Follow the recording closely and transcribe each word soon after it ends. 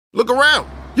Look around.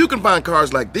 You can find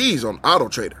cars like these on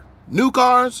AutoTrader. New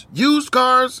cars, used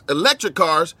cars, electric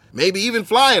cars, maybe even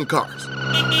flying cars.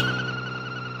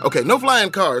 Okay, no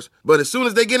flying cars, but as soon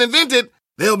as they get invented,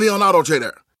 they'll be on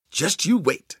AutoTrader. Just you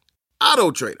wait.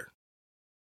 AutoTrader.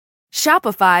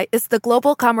 Shopify is the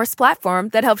global commerce platform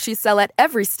that helps you sell at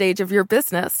every stage of your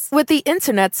business. With the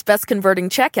internet's best converting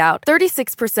checkout,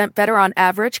 36% better on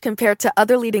average compared to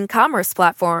other leading commerce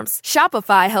platforms,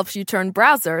 Shopify helps you turn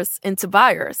browsers into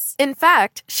buyers. In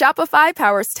fact, Shopify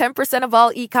powers 10% of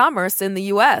all e-commerce in the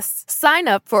U.S. Sign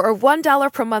up for a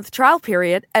 $1 per month trial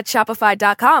period at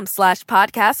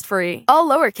shopify.com/podcast free. All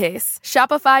lowercase,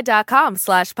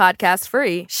 shopify.com/podcast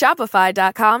free,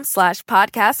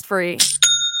 shopify.com/podcast free.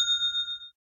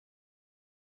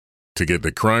 To get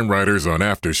the Crime Writers on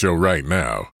After Show right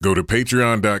now, go to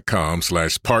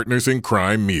patreon.com/partners in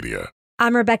crime media.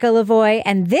 I'm Rebecca Lavoie,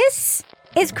 and this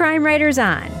is Crime Writers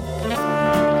On.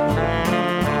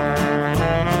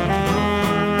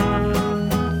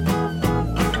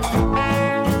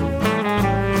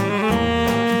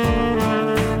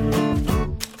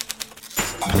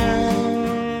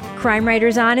 Crime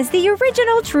Writers On is the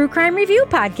original true crime review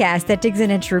podcast that digs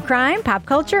into true crime, pop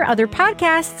culture, other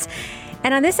podcasts.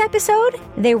 And on this episode,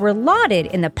 they were lauded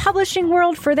in the publishing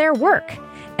world for their work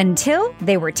until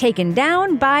they were taken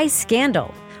down by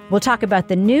scandal. We'll talk about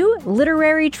the new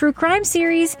literary true crime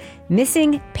series,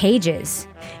 Missing Pages.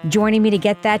 Joining me to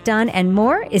get that done and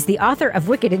more is the author of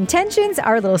Wicked Intentions,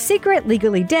 Our Little Secret,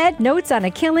 Legally Dead, Notes on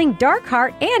a Killing, Dark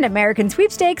Heart, and American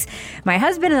Sweepstakes, my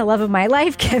husband and the love of my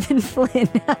life, Kevin Flynn.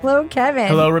 Hello, Kevin.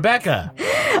 Hello, Rebecca.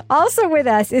 Also with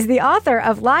us is the author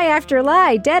of Lie After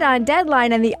Lie, Dead on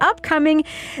Deadline, and the upcoming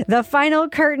The Final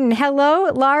Curtain.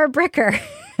 Hello, Lara Bricker.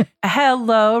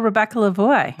 Hello, Rebecca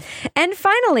Lavoie. And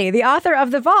finally, the author of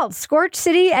The Vault, Scorched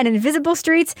City and Invisible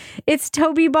Streets, it's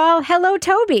Toby Ball. Hello,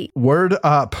 Toby. Word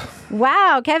up.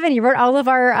 Wow, Kevin, you wrote all of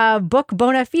our book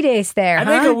bona fides there, I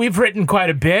think we've written quite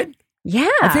a bit.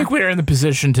 Yeah. I think we're in the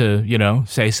position to,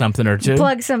 say something or two.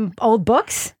 Plug some old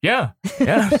books. Yeah.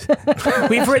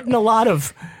 We've written a lot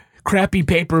of crappy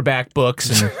paperback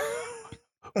books and...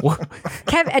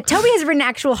 Toby has written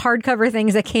actual hardcover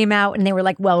things that came out and they were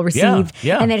well received.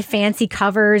 Yeah. And they had fancy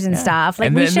covers and stuff.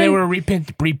 And then they were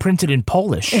reprinted in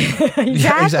Polish.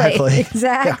 Exactly.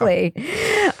 Yeah.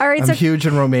 All right. I'm huge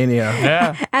in Romania.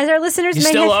 Yeah. As our listeners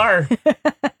are.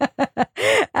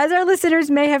 As our listeners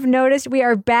may have noticed, we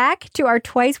are back to our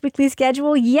twice weekly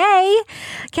schedule. Yay!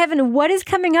 Kevin, what is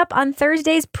coming up on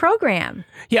Thursday's program?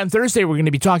 Yeah, on Thursday we're going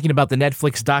to be talking about the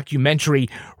Netflix documentary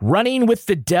Running with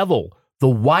the Devil: The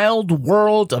Wild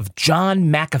World of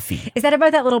John McAfee. Is that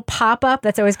about that little pop-up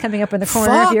that's always coming up in the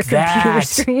corner of your computer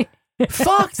screen?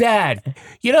 Fuck that.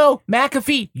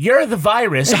 McAfee, you're the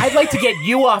virus. I'd like to get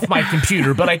you off my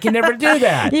computer, but I can never do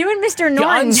that. You and Mr.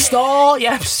 Norton. You install,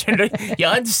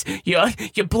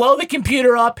 you blow the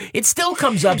computer up. It still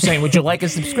comes up saying, would you like a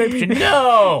subscription?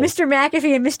 No. Mr.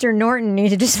 McAfee and Mr. Norton need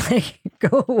to just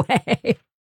go away.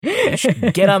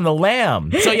 Get on the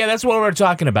lam. So yeah, that's what we're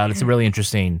talking about. It's a really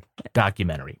interesting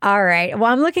documentary. All right.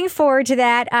 Well, I'm looking forward to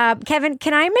that. Kevin,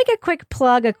 can I make a quick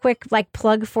plug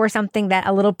for something, that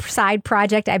a little side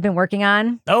project I've been working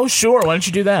on? Oh, sure. Why don't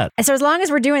you do that? So as long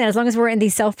as we're doing that, as long as we're in the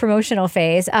self-promotional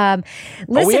phase, we have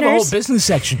a whole business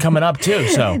section coming up too.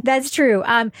 So that's true.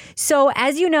 So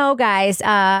as you know, guys,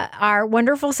 our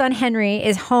wonderful son Henry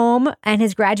is home and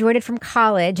has graduated from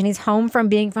college, and he's home from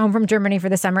Germany for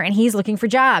the summer, and he's looking for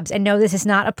jobs. And no, this is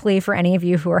not a plea for any of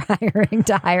you who are hiring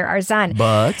to hire our son.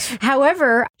 But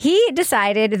however, he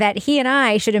decided that he and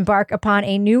I should embark upon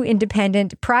a new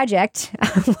independent project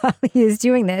while he is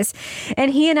doing this.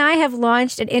 And he and I have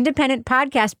launched an independent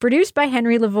podcast produced by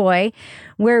Henry Lavoie,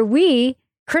 where we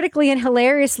critically and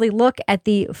hilariously look at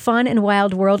the fun and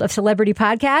wild world of celebrity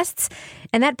podcasts.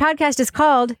 And that podcast is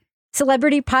called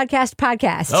Celebrity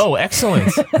Podcast. Oh,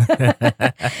 excellent.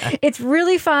 It's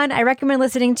really fun. I recommend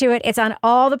listening to it. It's on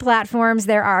all the platforms.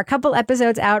 There are a couple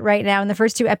episodes out right now. In the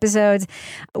first two episodes,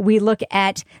 we look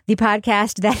at the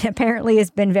podcast that apparently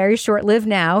has been very short-lived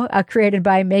now, created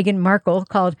by Meghan Markle,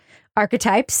 called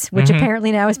Archetypes, which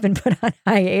apparently now has been put on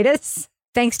hiatus.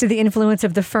 Thanks to the influence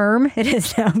of The Firm, it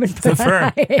has now been put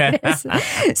on hiatus.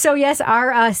 So yes,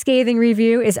 our scathing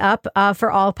review is up for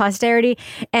all posterity.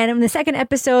 And in the second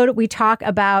episode, we talk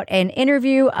about an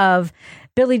interview of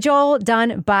Billy Joel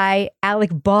done by Alec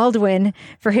Baldwin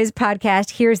for his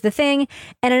podcast, Here's the Thing.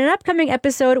 And in an upcoming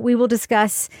episode, we will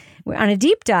discuss, on a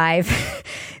deep dive,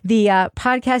 the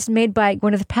podcast made by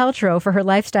Gwyneth Paltrow for her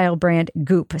lifestyle brand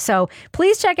Goop. So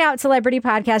please check out Celebrity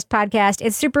Podcast.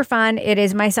 It's super fun. It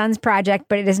is my son's project,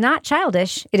 but it is not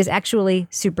childish. It is actually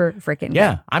super freaking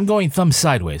yeah, good. I'm going thumb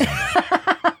sideways on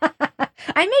that.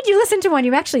 I made you listen to one.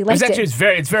 You actually liked it. It's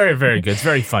very, very good. It's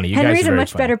very funny. You Henry's guys are a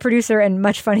much better producer and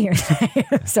much funnier than I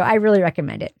am, so I really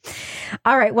recommend it.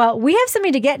 All right, well, we have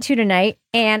something to get to tonight,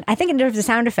 and I think it deserves a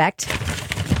sound effect.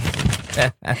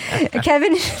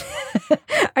 Kevin,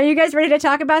 are you guys ready to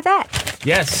talk about that?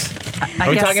 Yes. I Are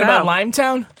we guess talking so. about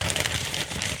Limetown?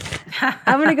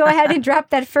 I'm going to go ahead and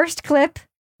drop that first clip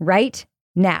right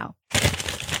now.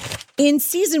 In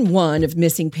season 1 of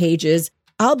Missing Pages,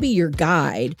 I'll be your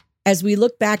guide as we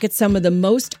look back at some of the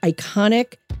most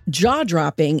iconic,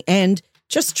 jaw-dropping, and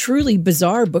just truly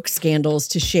bizarre book scandals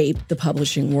to shape the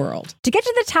publishing world. To get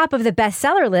to the top of the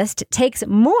bestseller list takes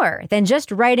more than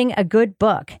just writing a good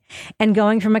book. And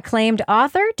going from acclaimed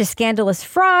author to scandalous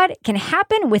fraud can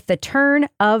happen with the turn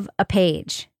of a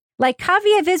page. Like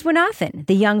Kavya Viswanathan,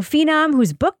 the young phenom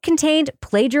whose book contained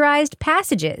plagiarized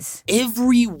passages.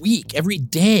 Every week, every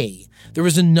day, there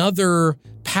was another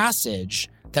passage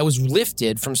that was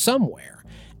lifted from somewhere.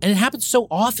 And it happened so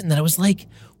often that I was like,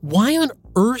 why on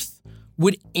earth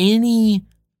would any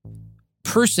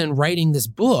person writing this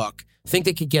book think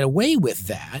they could get away with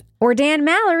that? Or Dan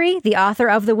Mallory, the author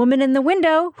of The Woman in the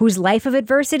Window, whose life of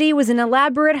adversity was an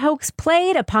elaborate hoax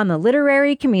played upon the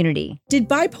literary community. Did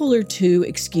Bipolar 2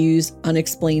 excuse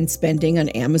unexplained spending on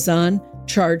Amazon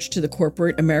charged to the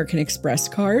corporate American Express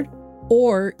card?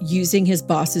 Or using his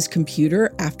boss's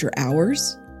computer after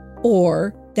hours?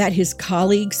 Or that his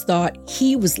colleagues thought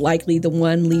he was likely the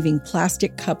one leaving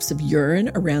plastic cups of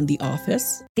urine around the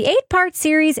office? The 8-part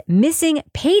series Missing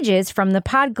Pages from the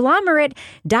Podglomerate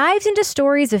dives into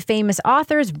stories of famous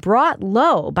authors brought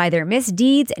low by their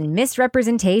misdeeds and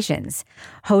misrepresentations.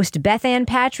 Host Beth Ann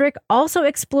Patrick also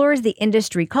explores the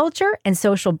industry culture and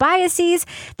social biases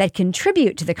that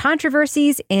contribute to the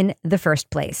controversies in the first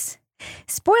place.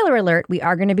 Spoiler alert, we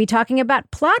are going to be talking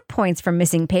about plot points from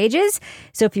Missing Pages.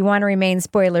 So if you want to remain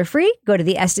spoiler-free, go to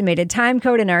the estimated time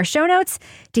code in our show notes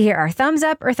to hear our thumbs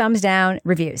up or thumbs down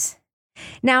reviews.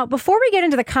 Now, before we get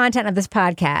into the content of this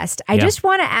podcast, I just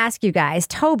want to ask you guys,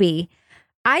 Toby,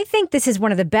 I think this is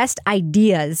one of the best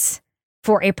ideas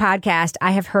for a podcast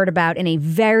I have heard about in a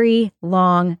very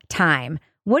long time.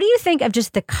 What do you think of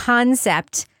just the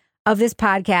concept of this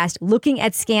podcast, looking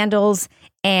at scandals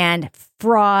and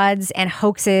frauds and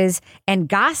hoaxes and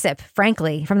gossip,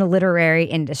 frankly, from the literary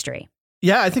industry?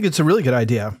 Yeah, I think it's a really good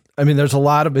idea. I mean, there's a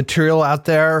lot of material out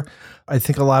there. I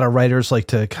think a lot of writers like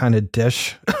to kind of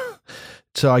dish.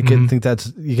 So I could think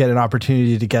you get an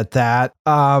opportunity to get that.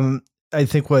 I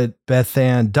think what Beth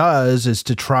Ann does is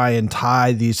to try and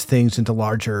tie these things into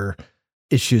larger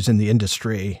issues in the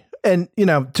industry. And, you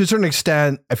know, to a certain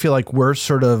extent, I feel like we're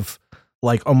sort of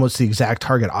like almost the exact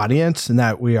target audience, and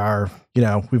that we are, you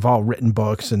know, we've all written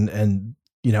books and,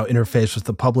 you know, interface with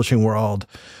the publishing world.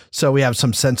 So we have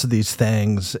some sense of these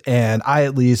things. And I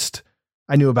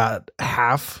knew about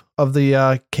half of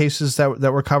the cases that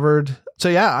were covered. So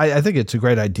yeah, I think it's a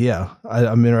great idea.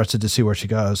 I'm interested to see where she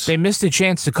goes. They missed a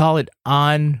chance to call it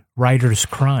On Writer's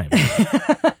Crime.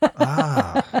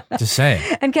 Just saying.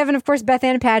 And Kevin, of course, Beth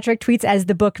Ann Patrick tweets as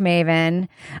the book maven.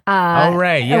 Oh,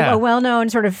 right, yeah. A well-known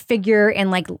sort of figure in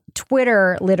like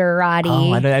Twitter literati.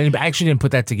 Oh, I actually didn't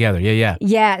put that together. Yeah.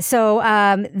 Yeah. So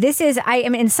this is, I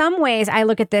mean, in some ways, I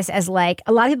look at this as like,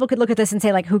 a lot of people could look at this and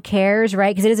say like, who cares,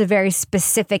 right? Because it is a very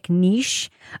specific niche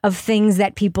of things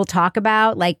that people talk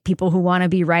about, like people who want to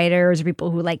be writers or people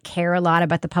who like care a lot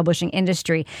about the publishing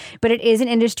industry. But it is an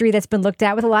industry that's been looked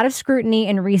at with a lot of scrutiny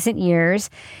in recent years.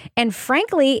 And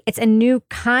frankly, it's a new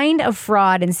kind of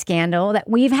fraud and scandal that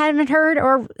we haven't heard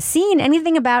or seen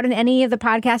anything about in any of the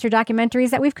podcasts or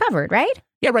documentaries that we've covered, right?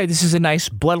 Yeah, right. This is a nice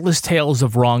bloodless tales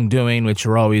of wrongdoing, which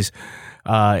are always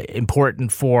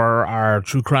important for our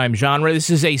true crime genre. This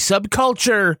is a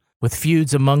subculture with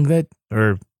feuds among it,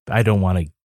 or I don't want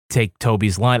to take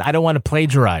Toby's line. I don't want to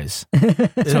plagiarize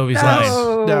Toby's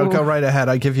line. No, go right ahead.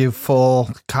 I give you full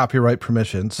copyright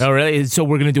permissions. Oh, really? So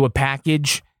we're going to do a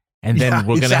package, and then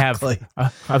we're going to have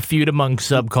a feud among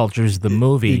subcultures, the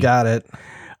movie. You got it.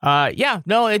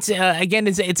 It's again,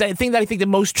 it's a thing that I think that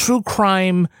most true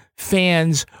crime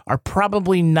fans are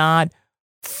probably not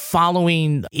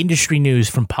following industry news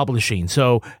from publishing.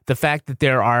 So the fact that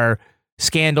there are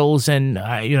scandals and,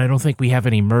 I don't think we have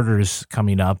any murders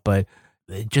coming up, but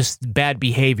just bad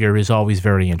behavior is always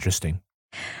very interesting.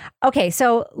 Okay,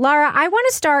 so Lara, I want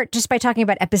to start just by talking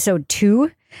about episode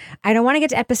 2. I don't want to get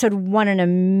to episode 1 in a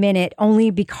minute, only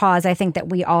because I think that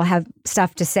we all have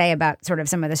stuff to say about sort of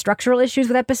some of the structural issues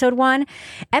with episode 1.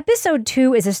 Episode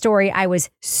 2 is a story I was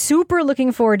super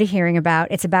looking forward to hearing about.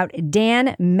 It's about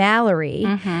Dan Mallory,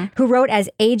 who wrote as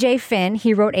A.J. Finn.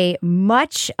 He wrote a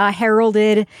much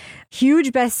heralded,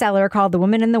 huge bestseller called The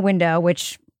Woman in the Window,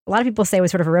 which a lot of people say it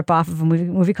was sort of a ripoff of a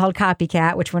movie called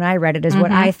Copycat, which when I read it is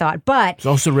what I thought. But it's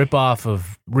also a ripoff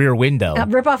of Rear Window. A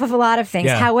ripoff of a lot of things.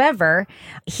 Yeah. However,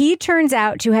 he turns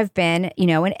out to have been,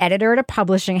 an editor at a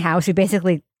publishing house who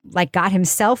basically got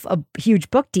himself a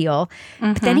huge book deal.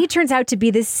 But then he turns out to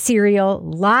be this serial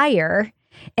liar.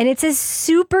 And it's a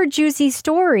super juicy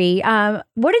story.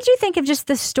 What did you think of just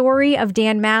the story of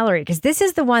Dan Mallory? Because this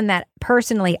is the one that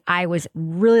personally I was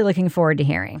really looking forward to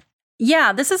hearing.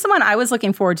 Yeah, this is the one I was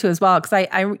looking forward to as well, because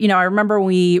I remember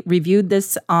we reviewed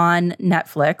this on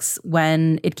Netflix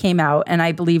when it came out, and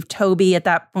I believe Toby at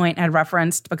that point had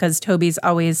referenced, because Toby's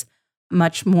always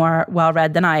much more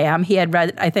well-read than I am. He had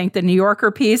read, I think, the New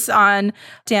Yorker piece on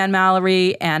Dan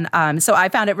Mallory, and so I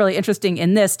found it really interesting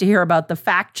in this to hear about the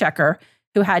fact checker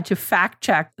who had to fact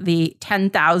check the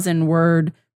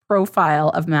 10,000-word profile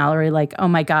of Mallory. Like, oh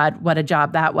my God, what a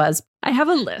job that was. I have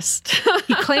a list.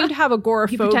 He claimed to have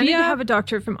agoraphobia. He pretended to have a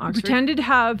doctorate from Oxford. He pretended to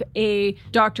have a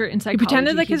doctorate in psychology. He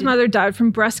pretended like his mother died from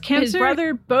breast cancer. His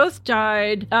brother both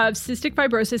died of cystic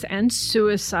fibrosis and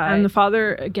suicide. And the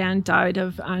father, again, died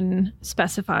of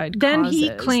unspecified Then causes. he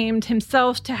claimed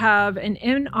himself to have an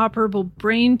inoperable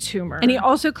brain tumor. And he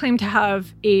also claimed to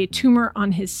have a tumor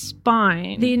on his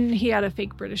spine. Then he had a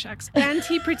fake British accent. And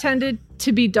he pretended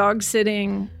to be dog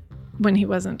sitting when he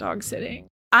wasn't dog sitting.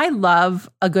 I love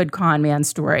a good con man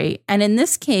story. And in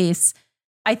this case,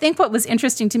 I think what was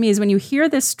interesting to me is when you hear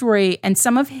this story and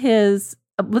some of his,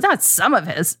 well, not some of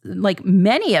his, like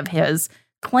many of his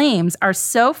claims are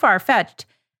so far-fetched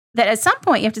that at some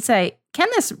point you have to say, can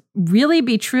this really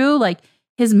be true? Like,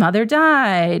 his mother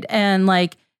died, and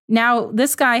like now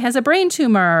this guy has a brain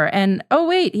tumor, and oh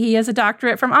wait, he has a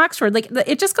doctorate from Oxford. Like,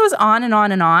 it just goes on and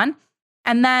on and on.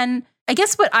 And then I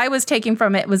guess what I was taking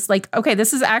from it was like, okay,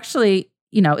 this is actually,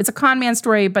 it's a con man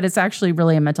story, but it's actually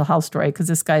really a mental health story because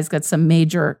this guy's got some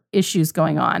major issues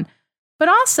going on. But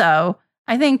also,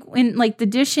 I think in like the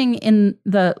dishing in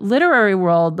the literary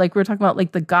world, like we were talking about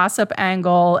like the gossip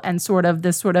angle and sort of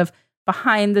this sort of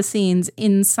behind the scenes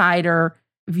insider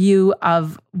view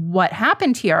of what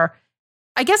happened here.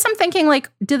 I guess I'm thinking like,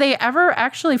 do they ever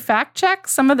actually fact check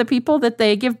some of the people that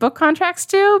they give book contracts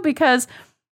to? Because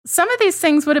some of these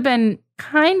things would have been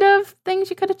kind of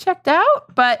things you could have checked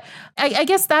out. But I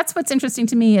guess that's what's interesting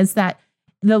to me is that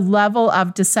the level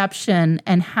of deception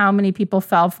and how many people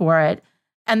fell for it.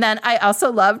 And then I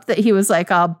also loved that he was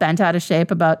like all bent out of shape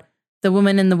about the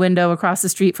woman in the window across the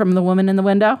street from the woman in the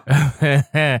window.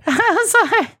 I was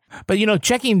like, but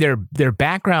checking their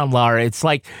background, Laura, it's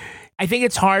like, I think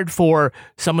it's hard for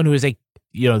someone who is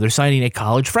they're signing a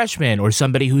college freshman or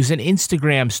somebody who's an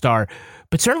Instagram star,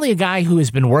 but certainly a guy who has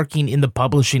been working in the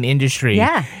publishing industry.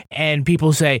 Yeah. And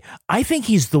people say, I think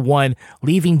he's the one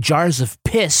leaving jars of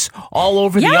piss all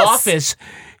over the office.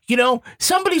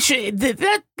 Somebody should,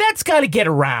 that's got to get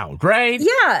around, right?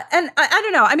 Yeah. And I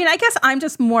don't know. I mean, I guess I'm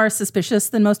just more suspicious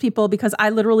than most people because I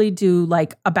literally do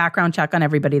like a background check on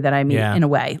everybody that I meet in a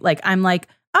way. Like, I'm like,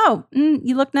 oh,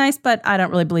 you look nice, but I don't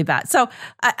really believe that. So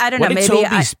I don't know. What did maybe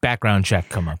Toby's background check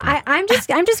come up with?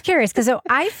 I'm just curious because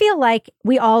I feel like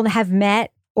we all have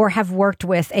met or have worked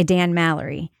with a Dan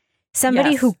Mallory,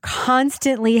 somebody who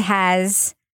constantly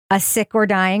has a sick or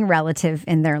dying relative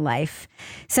in their life,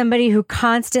 somebody who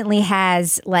constantly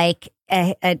has like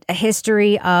a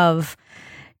history of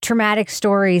traumatic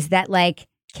stories that like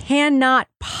cannot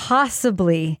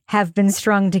possibly have been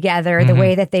strung together the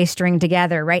way that they string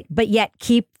together, right? But yet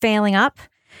keep failing up,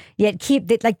 yet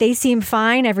they seem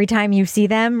fine every time you see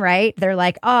them, right? They're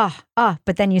like,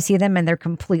 but then you see them and they're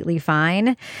completely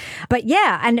fine. But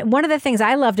yeah, and one of the things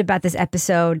I loved about this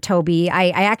episode, Toby,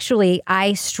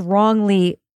 I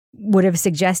strongly would have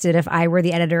suggested if I were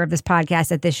the editor of this podcast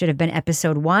that this should have been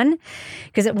episode 1,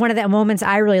 because one of the moments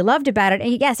I really loved about it,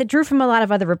 and yes, it drew from a lot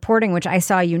of other reporting, which I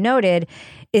saw you noted,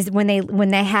 is when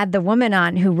they had the woman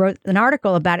on who wrote an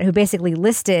article about it, who basically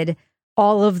listed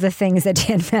all of the things that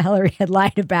Dan Mallory had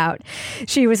lied about.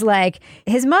 She was like,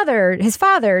 his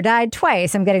father died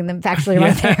twice. I'm getting them factually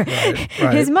right there.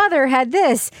 Right. His mother had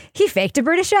this. He faked a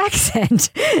British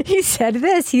accent. He said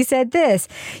this. He said this.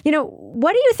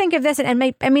 What do you think of this?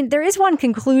 And I mean, there is one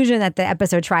conclusion that the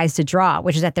episode tries to draw,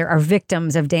 which is that there are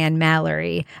victims of Dan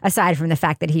Mallory, aside from the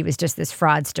fact that he was just this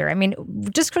fraudster. I mean,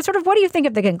 just sort of what do you think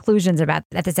of the conclusions about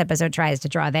that this episode tries to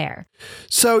draw there?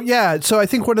 So I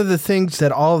think one of the things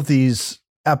that all of these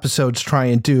episodes try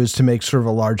and do is to make sort of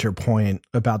a larger point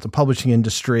about the publishing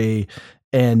industry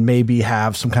and maybe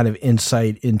have some kind of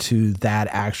insight into that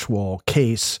actual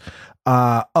case.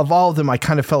 Of all of them, I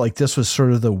kind of felt like this was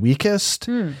sort of the weakest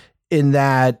in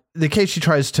that the case she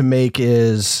tries to make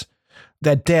is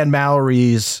that Dan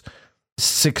Mallory's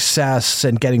success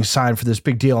and getting signed for this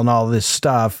big deal and all this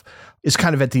stuff is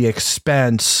kind of at the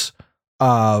expense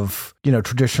of,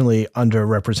 traditionally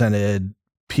underrepresented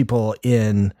people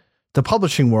in the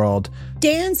publishing world.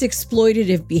 Dan's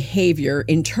exploitative behavior,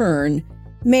 in turn,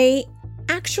 may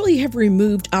actually have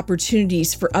removed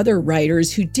opportunities for other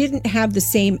writers who didn't have the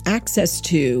same access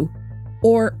to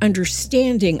or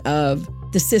understanding of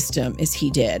the system as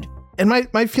he did. And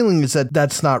my feeling is that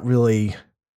that's not really,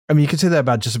 you could say that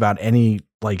about just about any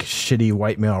shitty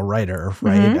white male writer,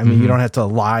 right? Mm-hmm. You don't have to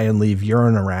lie and leave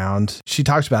urine around. She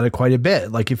talks about it quite a bit.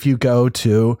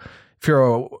 If you're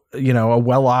a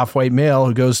well-off white male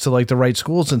who goes to the right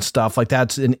schools and stuff,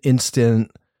 that's an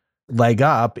instant leg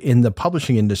up in the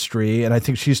publishing industry. And I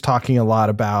think she's talking a lot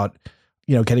about,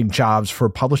 getting jobs for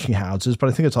publishing houses, but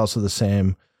I think it's also the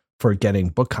same for getting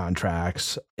book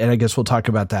contracts. And I guess we'll talk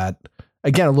about that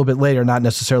again a little bit later, not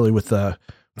necessarily with the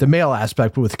male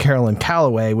aspect, but with Carolyn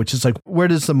Calloway, which is where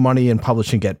does the money in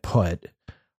publishing get put?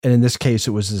 And in this case,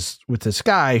 it was with this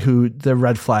guy who the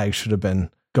red flag should have been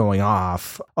going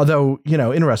off. Although,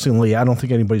 interestingly, I don't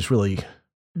think anybody's really,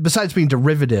 besides being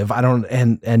derivative,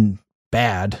 and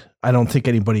bad, I don't think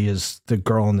anybody is the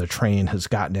girl in the train has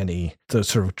gotten the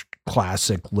sort of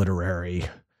classic literary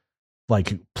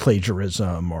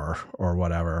plagiarism or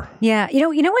whatever. Yeah.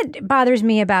 You know what bothers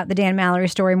me about the Dan Mallory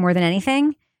story more than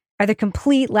anything are the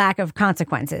complete lack of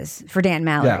consequences for Dan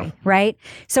Mallory, right?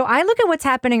 So I look at what's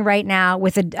happening right now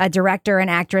with a director and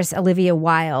actress, Olivia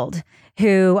Wilde,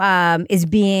 who is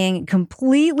being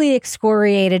completely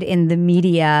excoriated in the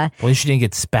media. Well, she didn't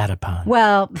get spat upon.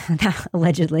 Well,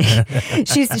 allegedly.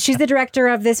 She's the director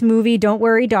of this movie, Don't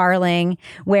Worry, Darling,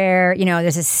 where,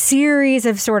 there's a series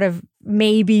of sort of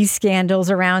maybe scandals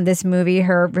around this movie.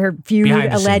 Her feud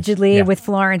allegedly with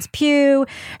Florence Pugh,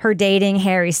 her dating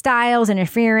Harry Styles,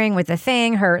 interfering with the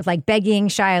thing, her begging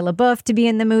Shia LaBeouf to be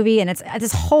in the movie, and it's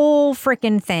this whole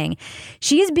freaking thing.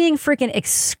 She is being freaking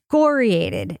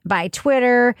excoriated by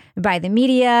Twitter, by the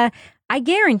media. I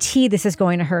guarantee this is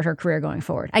going to hurt her career going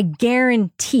forward. I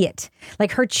guarantee it.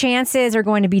 Her chances are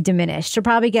going to be diminished. She'll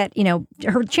probably get,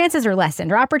 her chances are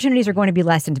lessened. Her opportunities are going to be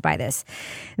lessened by this.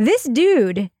 This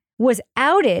dude was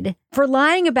outed for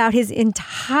lying about his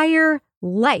entire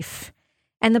life.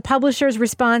 And the publisher's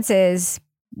response is,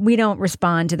 we don't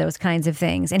respond to those kinds of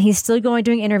things. And he's still going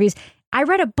doing interviews. I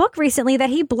read a book recently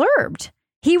that he blurbed.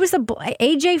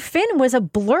 AJ Finn was a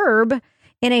blurb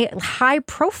in a high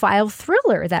profile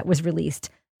thriller that was released.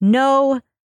 No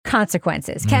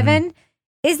consequences. Kevin,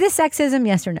 is this sexism?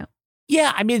 Yes or no?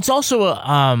 Yeah. It's also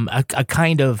a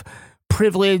kind of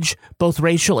privilege, both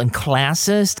racial and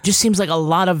classist. Just seems like a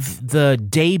lot of the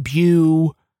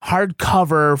debut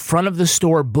hardcover front of the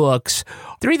store books,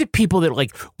 they're either people that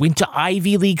went to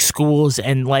Ivy League schools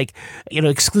and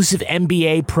exclusive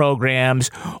MBA programs,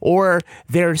 or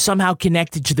they're somehow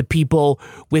connected to the people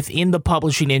within the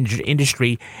publishing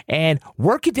industry. And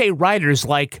workaday writers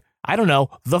I don't know,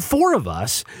 the four of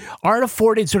us aren't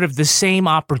afforded sort of the same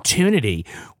opportunity.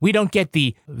 We don't get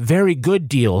the very good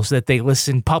deals that they list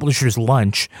in Publishers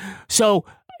Lunch. So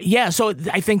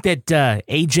I think that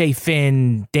AJ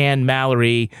Finn, Dan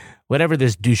Mallory, whatever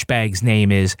this douchebag's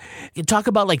name is, you talk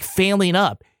about failing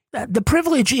up. The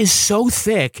privilege is so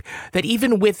thick that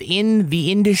even within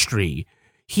the industry,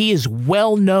 he is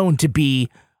well known to be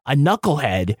a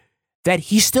knucklehead, that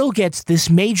he still gets this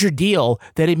major deal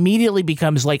that immediately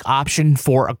becomes option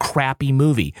for a crappy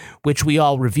movie, which we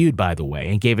all reviewed, by the way,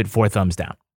 and gave it 4 thumbs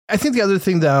down. I think the other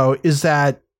thing, though, is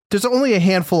that there's only a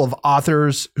handful of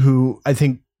authors who I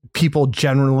think people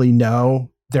generally know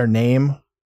their name,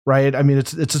 right?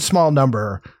 It's a small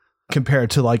number compared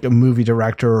to a movie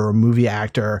director or a movie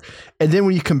actor. And then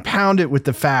when you compound it with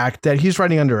the fact that he's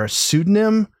writing under a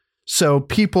pseudonym, so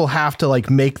people have to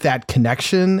make that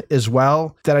connection as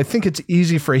well, that I think it's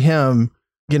easy for him,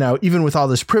 even with all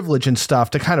this privilege and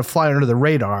stuff, to kind of fly under the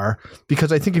radar.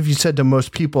 Because I think if you said to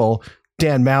most people,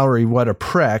 Dan Mallory, what a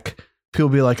prick, people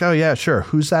would be like, oh yeah, sure.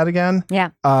 Who's that again?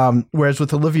 Yeah. Whereas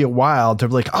with Olivia Wilde, they're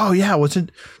like, oh yeah,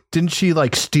 didn't she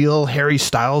steal Harry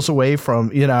Styles away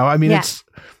from, it's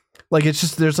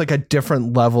just, there's a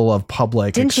different level of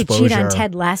public exposure. Didn't she cheat on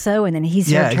Ted Lasso and then he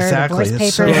served her divorce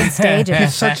papers on stage?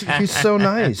 He's so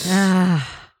nice.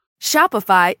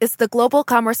 Shopify is the global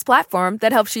commerce platform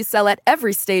that helps you sell at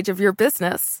every stage of your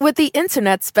business. With the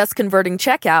internet's best converting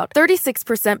checkout,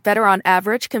 36% better on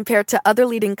average compared to other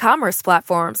leading commerce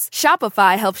platforms,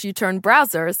 Shopify helps you turn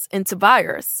browsers into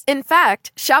buyers. In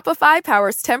fact, Shopify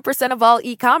powers 10% of all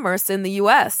e-commerce in the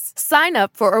U.S. Sign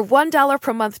up for a $1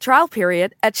 per month trial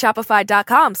period at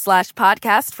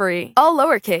shopify.com/podcastfree. All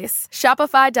lowercase,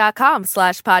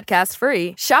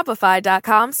 shopify.com/podcastfree,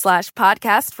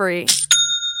 shopify.com/podcastfree.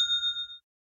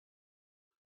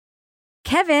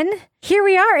 Kevin, here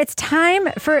we are. It's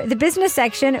time for the business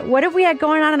section. What have we had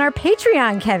going on our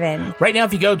Patreon, Kevin? Right now,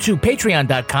 if you go to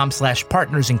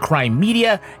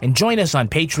patreon.com/partnersincrimemedia and join us on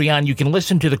Patreon, you can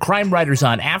listen to the Crime Writers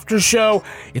on After Show.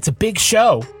 It's a big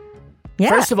show.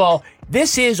 Yeah. First of all,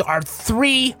 this is our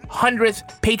 300th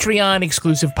Patreon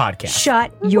exclusive podcast.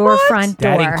 Shut your front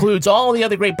door. That includes all the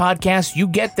other great podcasts you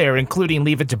get there, including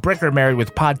Leave It to Bricker, Married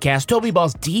with Podcast, Toby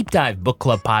Ball's Deep Dive Book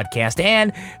Club podcast,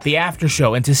 and the After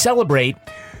Show. And to celebrate,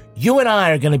 you and I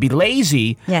are going to be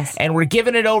lazy. Yes. And we're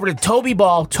giving it over to Toby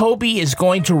Ball. Toby is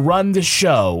going to run the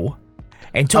show.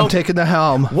 And I'm taking the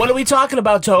helm. What are we talking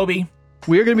about, Toby?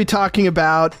 We're going to be talking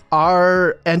about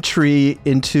our entry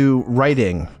into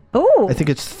writing. Oh, I think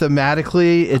it's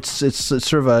thematically, it's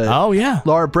sort of a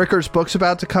Laura Bricker's book's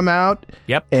about to come out.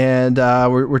 Yep. And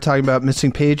we're talking about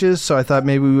missing pages. So I thought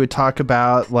maybe we would talk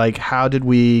about like how did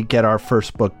we get our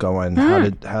first book going? How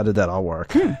did that all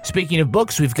work? Speaking of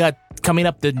books, we've got coming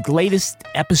up the latest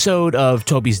episode of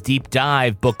Toby's Deep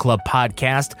Dive Book Club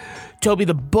podcast. Toby,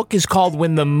 the book is called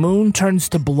When the Moon Turns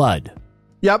to Blood.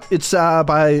 Yep, it's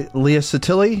by Leah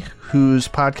Satilli, whose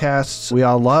podcasts we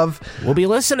all love. We'll be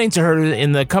listening to her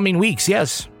in the coming weeks,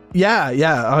 yes. Yeah.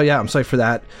 Oh, yeah, I'm psyched for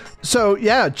that. So,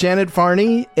 yeah, Janet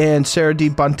Varney and Sarah D.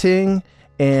 Bunting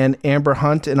and Amber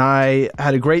Hunt and I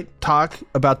had a great talk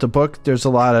about the book. There's a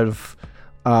lot of,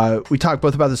 we talked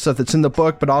both about the stuff that's in the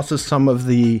book, but also some of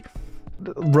the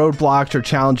roadblocks or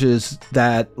challenges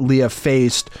that Leah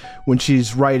faced when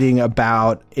she's writing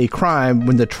about a crime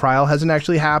when the trial hasn't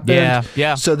actually happened.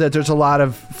 Yeah. So that there's a lot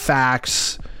of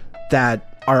facts that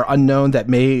are unknown that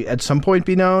may at some point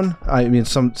be known. I mean,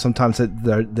 sometimes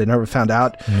they never found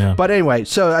out. Yeah. But anyway,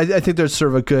 so I think there's sort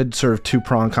of a good sort of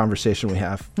two-pronged conversation we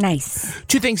have. Nice.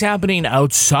 Two things happening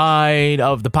outside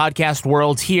of the podcast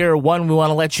world here. One, we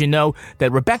want to let you know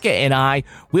that Rebecca and I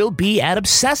will be at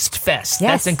Obsessed Fest.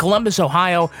 Yes. That's in Columbus,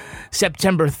 Ohio,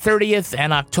 September 30th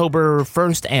and October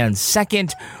 1st and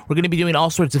 2nd. We're going to be doing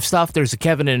all sorts of stuff. There's a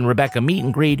Kevin and Rebecca meet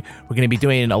and greet. We're going to be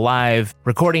doing a live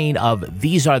recording of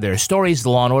These Are Their Stories,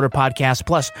 the Law & Order podcast.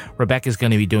 Plus, Rebecca's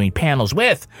going to be doing panels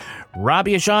with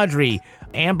Rabia Chaudhry,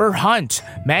 Amber Hunt,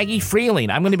 Maggie Freeling.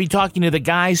 I'm going to be talking to the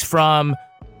guys from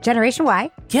Generation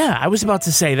Y. Yeah, I was about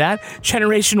to say that.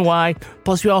 Generation Y.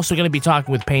 Plus, we're also going to be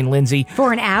talking with Payne Lindsay.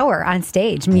 For an hour on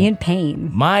stage, me and Payne.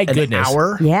 My goodness. An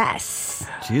hour? Yes.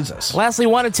 Jesus. Lastly,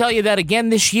 want to tell you that again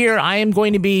this year, I am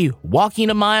going to be walking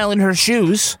a mile in her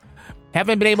shoes.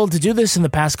 Haven't been able to do this in the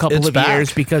past couple of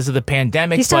years because of the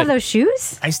pandemic. You still have those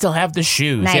shoes? I still have the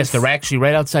shoes. Nice. Yes, they're actually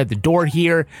right outside the door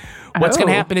here. What's going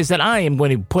to happen is that I am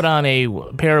going to put on a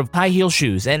pair of high heel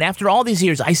shoes. And after all these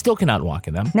years, I still cannot walk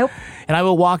in them. Nope. And I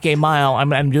will walk a mile.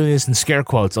 I'm doing this in scare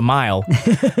quotes, a mile,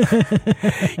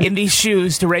 in these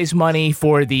shoes to raise money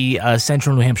for the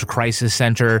Central New Hampshire Crisis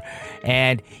Center.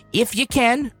 And if you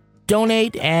can,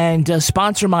 donate and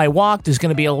sponsor my walk. There's going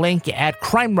to be a link at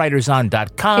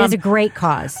crimewriterson.com. It's a great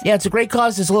cause. Yeah, it's a great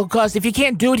cause. It's a low cost. If you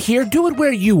can't do it here, do it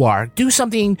where you are. Do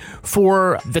something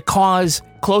for the cause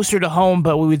closer to home,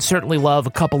 but we would certainly love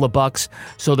a couple of bucks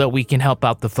so that we can help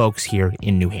out the folks here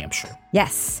in New Hampshire.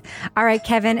 Yes. All right,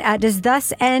 Kevin, does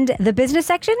thus end the business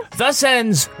section? Thus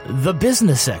ends the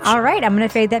business section. All right, I'm going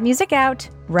to fade that music out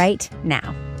right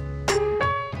now.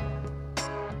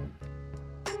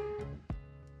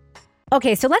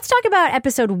 Okay, so let's talk about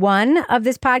episode 1 of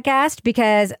this podcast,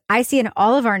 because I see in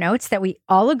all of our notes that we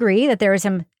all agree that there are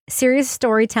some serious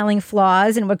storytelling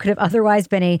flaws in what could have otherwise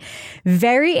been a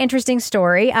very interesting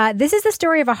story. This is the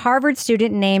story of a Harvard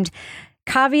student named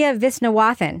Kavya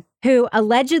Viswanathan, who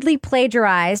allegedly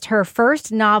plagiarized her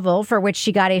first novel for which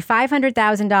she got a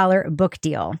 $500,000 book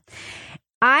deal.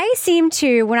 I seem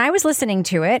to, when I was listening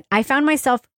to it, I found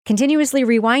myself continuously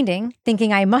rewinding,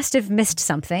 thinking I must have missed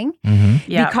something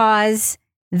because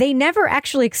they never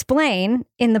actually explain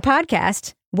in the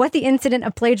podcast what the incident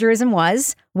of plagiarism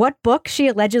was, what book she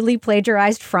allegedly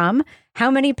plagiarized from, how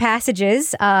many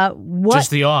passages,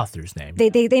 just the author's name.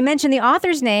 They mention the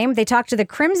author's name. They talk to the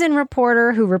Crimson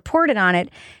reporter who reported on it.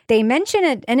 They mention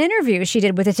an interview she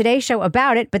did with the Today Show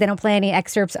about it, but they don't play any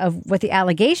excerpts of what the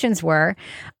allegations were.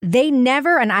 They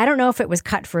never, and I don't know if it was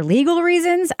cut for legal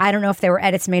reasons. I don't know if there were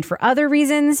edits made for other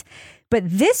reasons. But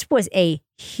this was a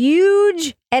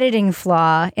huge editing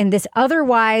flaw in this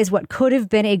otherwise what could have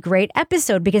been a great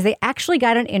episode, because they actually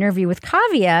got an interview with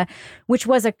Kavya, which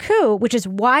was a coup, which is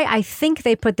why I think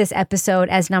they put this episode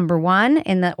as number 1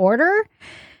 in the order.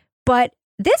 But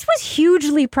this was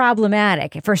hugely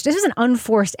problematic. At first, this was an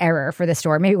unforced error for the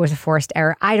story. Maybe it was a forced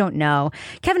error. I don't know.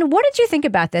 Kevin, what did you think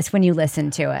about this when you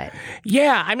listened to it?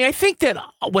 Yeah, I mean, I think that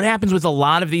what happens with a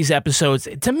lot of these episodes,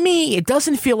 to me, it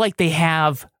doesn't feel like they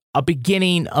have a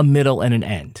beginning, a middle, and an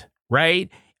end.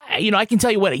 right? I can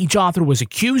tell you what each author was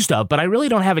accused of, but I really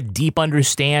don't have a deep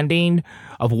understanding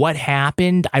of what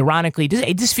happened. Ironically,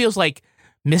 it just feels like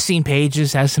Missing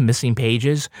Pages has some missing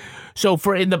pages. So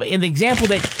in the example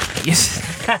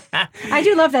that I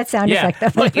do love that sound effect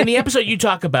though. Look, in the episode you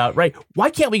talk about, right? Why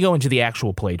can't we go into the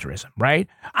actual plagiarism, right?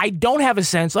 I don't have a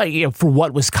sense for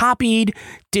what was copied.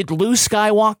 Did Luke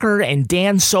Skywalker and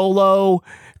Dan Solo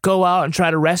go out and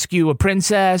try to rescue a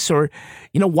princess? Or,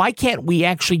 why can't we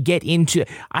actually get into...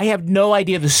 I have no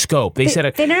idea the scope. They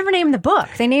never named the book.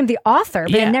 They named the author,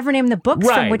 but they never named the books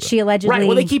from which she allegedly... Right.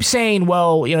 Well, they keep saying,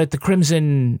 at the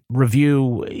Crimson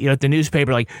Review, at the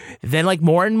newspaper, then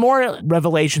more and more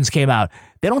revelations came out.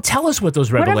 They don't tell us what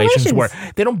those revelations were.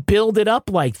 They don't build it up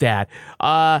like that.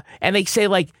 And they say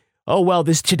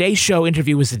this Today Show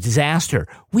interview was a disaster.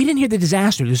 We didn't hear the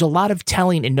disaster. There's a lot of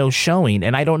telling and no showing,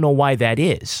 and I don't know why that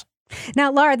is.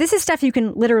 Now, Laura, this is stuff you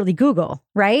can literally Google,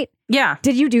 right? Yeah.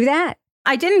 Did you do that?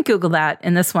 I didn't Google that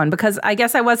in this one because I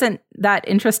guess I wasn't that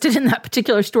interested in that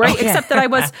particular story, except that I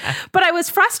was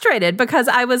frustrated because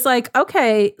I was like,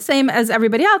 okay, same as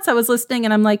everybody else. I was listening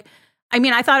and I'm like,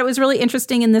 I thought it was really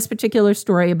interesting in this particular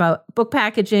story about book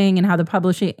packaging and how the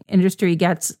publishing industry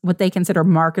gets what they consider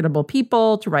marketable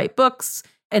people to write books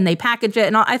and they package it.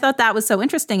 And I thought that was so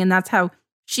interesting. And that's how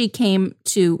she came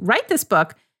to write this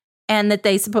book and that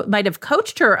they might have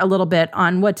coached her a little bit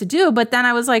on what to do. But then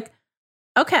I was like,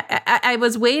 okay, I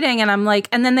was waiting and I'm like,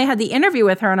 and then they had the interview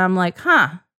with her and I'm like,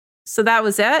 so that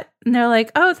was it? And they're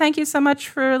like, oh, thank you so much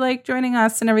for joining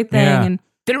us and everything. Yeah. And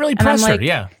didn't really press her,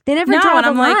 yeah. They never draw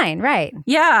the line, right?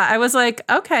 Yeah, I was like,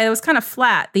 okay, it was kind of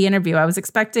flat, the interview. I was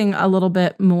expecting a little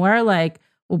bit more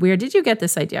where did you get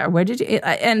this idea? Where did you,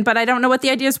 but I don't know what the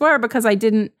ideas were because I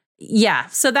didn't,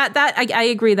 so that I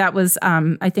agree that was,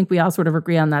 I think we all sort of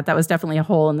agree on that. That was definitely a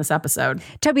hole in this episode.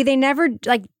 Toby, they never,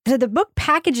 so the book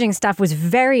packaging stuff was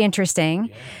very interesting.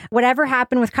 Yeah. Whatever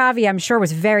happened with Kavya, I'm sure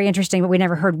was very interesting, but we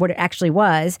never heard what it actually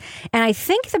was. And I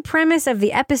think the premise of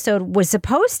the episode was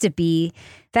supposed to be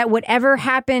that whatever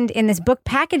happened in this book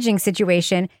packaging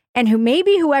situation, and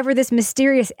whoever this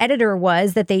mysterious editor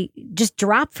was, that they just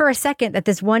drop for a second that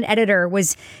this one editor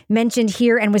was mentioned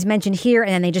here and was mentioned here,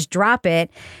 and then they just drop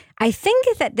it. I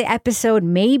think that the episode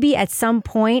maybe at some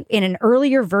point in an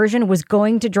earlier version was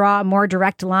going to draw a more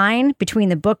direct line between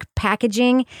the book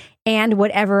packaging and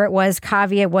whatever it was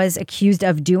Kavya was accused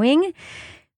of doing.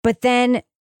 But then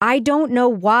I don't know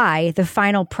why the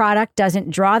final product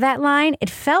doesn't draw that line. It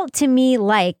felt to me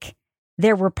like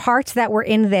there were parts that were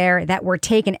in there that were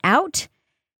taken out.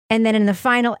 And then in the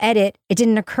final edit, it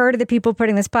didn't occur to the people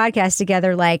putting this podcast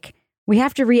together, we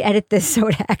have to re-edit this so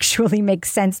it actually makes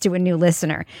sense to a new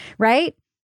listener, right?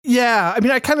 Yeah.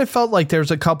 I kind of felt like there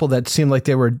was a couple that seemed like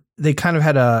they kind of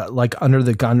had a under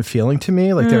the gun feeling to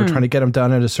me. They were trying to get them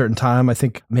done at a certain time. I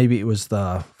think maybe it was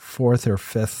the fourth or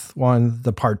fifth one,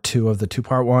 the part 2 of the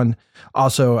 2-part one.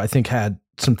 Also, I think had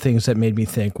some things that made me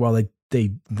think, well,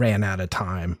 they ran out of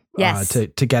time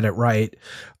to get it right.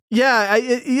 Yeah,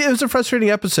 it was a frustrating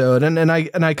episode. And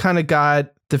I kind of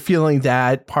got the feeling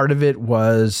that part of it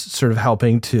was sort of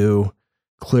helping to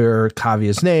clear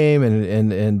Kavya's name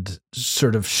and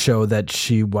sort of show that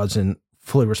she wasn't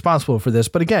fully responsible for this.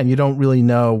 But again, you don't really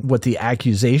know what the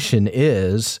accusation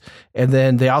is. And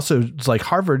then they also, it's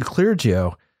Harvard cleared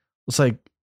you. It's on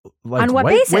what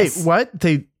basis? Wait, what?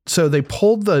 So they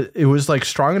pulled it was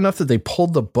strong enough that they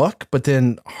pulled the book, but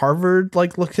then Harvard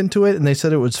looked into it and they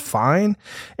said it was fine.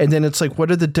 And then it's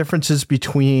what are the differences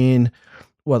between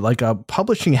what a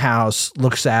publishing house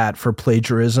looks at for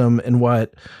plagiarism and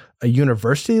what a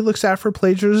university looks at for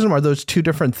plagiarism? Are those two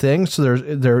different things? So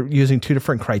they're using two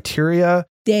different criteria.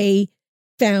 They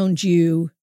found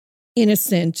you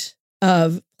innocent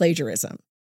of plagiarism.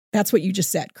 That's what you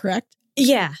just said, correct?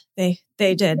 Yeah, they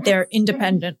did. They're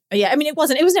independent. Yeah, it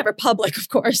was never public, of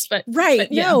course, but right.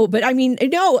 But, yeah. No, but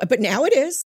but now it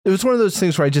is. It was one of those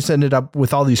things where I just ended up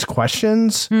with all these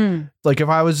questions. If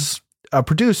I was a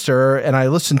producer and I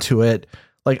listened to it,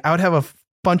 I would have a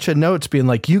bunch of notes being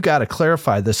you got to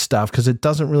clarify this stuff because it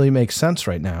doesn't really make sense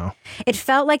right now. It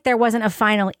felt like there wasn't a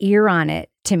final ear on it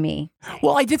to me.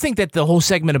 Well, I did think that the whole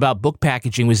segment about book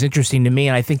packaging was interesting to me,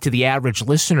 and I think to the average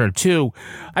listener too.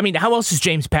 How else does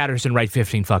James Patterson write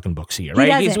 15 fucking books a year,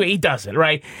 right? He doesn't,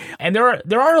 right? And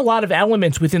there are a lot of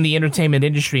elements within the entertainment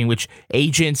industry in which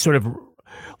agents sort of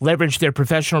leverage their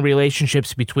professional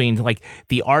relationships between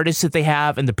the artists that they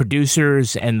have and the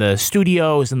producers and the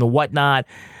studios and the whatnot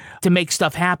to make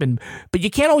stuff happen. But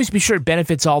you can't always be sure it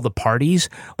benefits all the parties.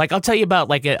 I'll tell you about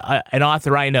an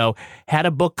author I know had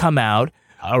a book come out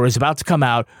or is about to come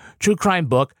out, true crime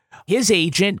book. His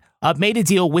agent made a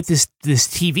deal with this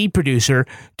TV producer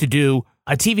to do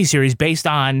a TV series based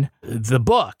on the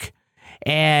book.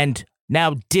 And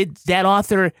now, did that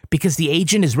author, because the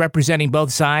agent is representing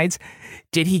both sides,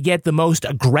 did he get the most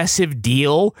aggressive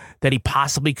deal that he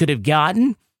possibly could have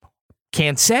gotten?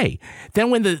 Can't say. Then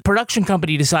when the production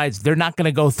company decides they're not going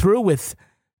to go through with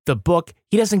the book,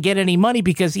 he doesn't get any money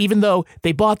because even though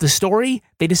they bought the story,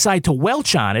 they decide to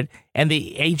welch on it and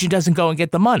the agent doesn't go and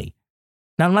get the money.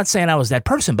 Now, I'm not saying I was that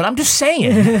person, but I'm just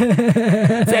saying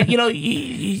that,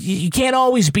 you can't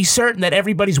always be certain that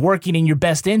everybody's working in your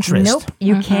best interest. Nope,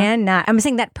 you cannot. I'm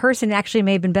saying that person actually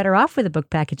may have been better off with a book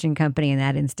packaging company in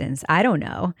that instance. I don't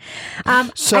know.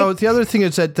 The other thing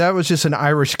is that was just an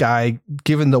Irish guy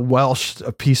giving the Welsh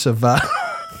a piece of... That's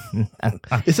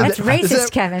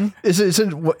racist, Kevin.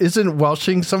 Isn't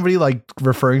Welshing somebody like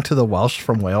referring to the Welsh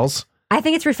from Wales? I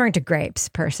think it's referring to grapes,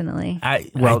 personally. I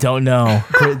don't know.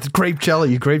 Grape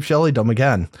jelly. You grape jellied them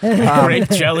again. Grape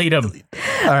jellied them.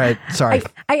 All right. Sorry.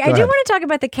 I do want to talk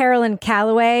about the Carolyn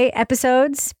Calloway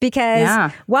episodes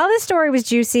because while this story was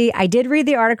juicy, I did read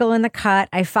the article in The Cut.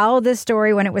 I followed this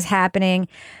story when it was happening.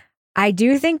 I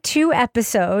do think 2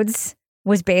 episodes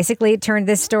was basically turned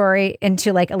this story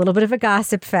into like a little bit of a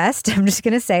gossip fest. I'm just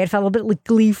going to say it felt a little bit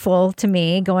gleeful to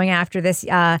me going after this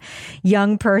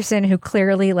young person who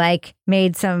clearly like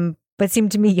made some, what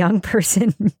seemed to me young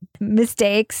person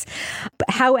mistakes.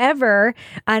 However,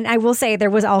 and I will say there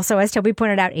was also, as Toby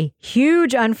pointed out, a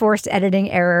huge unforced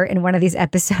editing error in one of these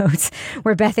episodes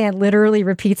where Beth Ann literally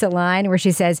repeats a line where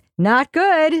she says, "Not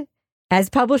good,"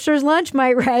 as Publisher's Lunch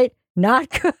might write. Not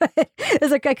good.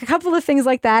 There's like a couple of things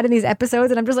like that in these episodes,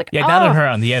 and I'm just like, not on her,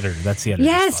 on the editor. That's the editor.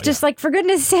 Yes, just like for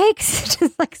goodness sakes,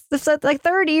 just like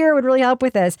third ear would really help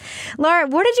with this. Laura,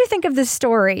 what did you think of this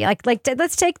story? Like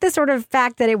let's take the sort of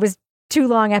fact that it was 2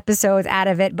 long episodes out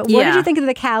of it, but what did you think of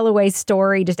the Calloway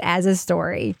story just as a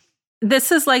story? This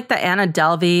is like the Anna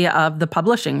Delvey of the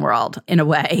publishing world, in a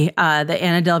way, the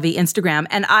Anna Delvey Instagram.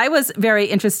 And I was very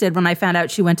interested when I found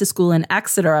out she went to school in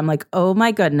Exeter. I'm like, oh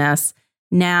my goodness.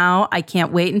 Now I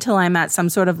can't wait until I'm at some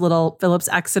sort of little Phillips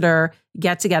Exeter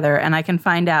get together and I can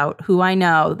find out who I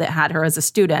know that had her as a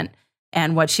student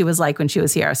and what she was like when she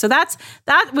was here. So that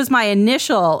was my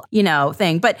initial,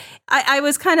 thing. But I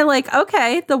was kind of like,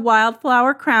 okay, the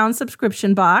Wildflower Crown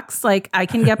subscription box, like I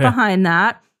can get behind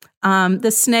that.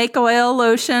 The snake oil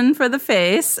lotion for the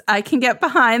face, I can get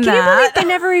behind that. Can you believe they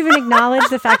never even acknowledged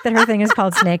the fact that her thing is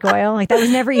called snake oil? Like that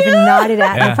was never even nodded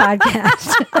at in the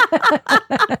podcast.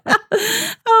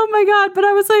 Oh my God. But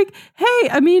I was like, hey,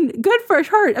 I mean, good for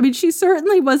her. I mean, she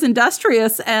certainly was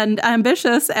industrious and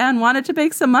ambitious and wanted to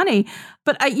make some money.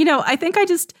 But I think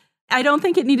I don't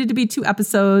think it needed to be 2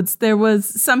 episodes. There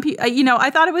was some people, I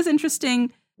thought it was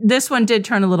interesting. This one did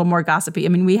turn a little more gossipy. I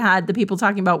mean, we had the people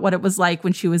talking about what it was like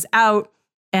when she was out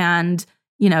and,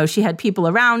 she had people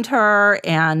around her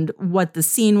and what the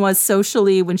scene was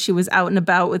socially when she was out and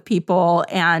about with people.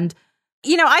 And,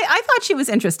 I thought she was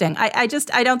interesting.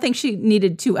 I don't think she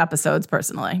needed 2 episodes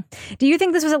personally. Do you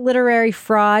think this was a literary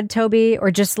fraud, Toby,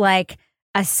 or just like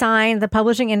a sign the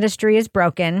publishing industry is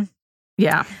broken?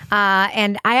 Yeah.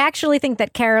 And I actually think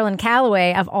that Carolyn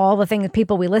Calloway, of all the things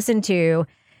people we listen to,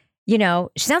 she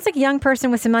sounds like a young person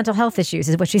with some mental health issues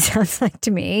is what she sounds like to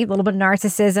me. A little bit of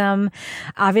narcissism.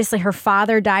 Obviously, her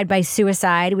father died by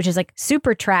suicide, which is like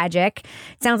super tragic.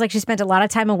 It sounds like she spent a lot of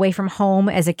time away from home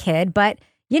as a kid. But,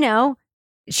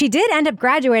 she did end up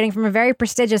graduating from a very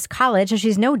prestigious college, so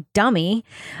she's no dummy.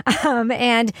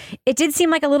 And it did seem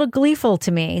like a little gleeful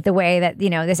to me, the way that,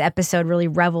 this episode really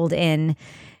reveled in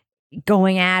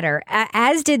going at her,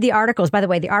 as did the articles. By the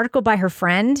way, the article by her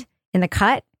friend in The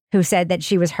Cut, who said that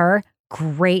she was her,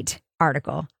 great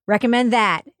article. Recommend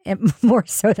that more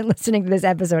so than listening to this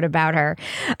episode about her.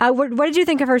 What did you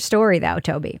think of her story, though,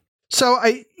 Toby? So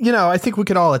I think we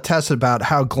can all attest about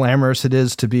how glamorous it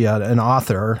is to be an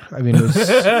author. I mean, it's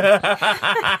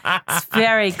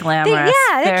very glamorous.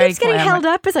 It keeps getting held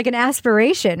up as like an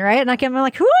aspiration, right? And I'm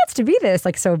like, who wants to be this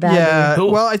like so badly? Yeah.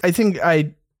 Well, I think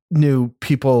I knew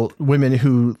women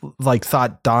who like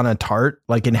thought Donna Tartt,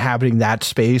 like inhabiting that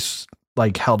space,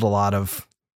 like held a lot of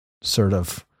sort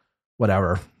of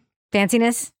whatever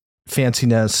fanciness.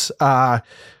 That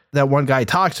one guy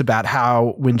talks about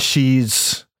how when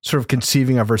she's sort of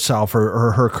conceiving of herself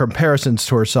or her comparisons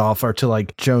to herself are to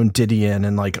like Joan Didion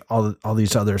and like all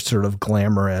these other sort of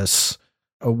glamorous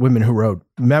women who wrote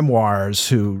memoirs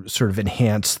who sort of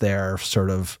enhanced their sort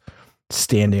of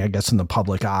standing, I guess, in the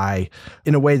public eye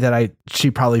in a way that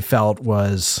she probably felt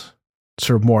was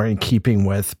sort of more in keeping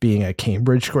with being a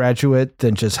Cambridge graduate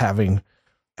than just having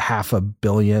 500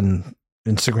 million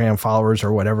Instagram followers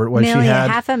or whatever it was she had.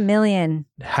 500,000.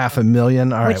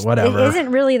 500,000. All right, whatever. It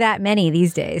isn't really that many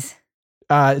these days.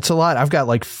 It's a lot. I've got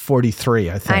like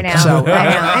 43, I think. I know. So,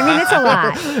 I mean, it's a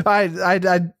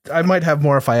lot. I might have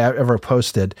more if I ever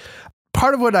posted.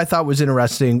 Part of what I thought was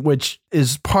interesting, which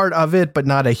is part of it, but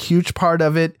not a huge part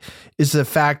of it, is the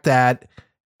fact that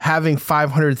having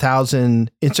 500,000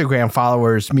 Instagram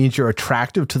followers means you're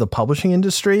attractive to the publishing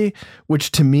industry,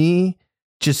 which to me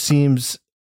just seems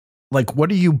like,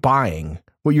 what are you buying?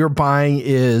 What you're buying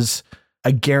is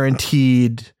a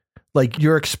guaranteed, like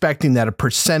you're expecting that a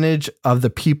percentage of the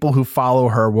people who follow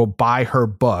her will buy her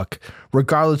book,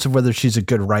 regardless of whether she's a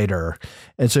good writer.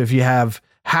 And so if you have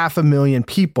 500,000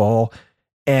 people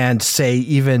and say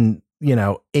even,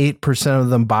 8% of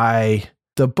them buy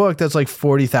the book, that's like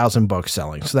 40,000 books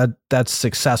selling. So that's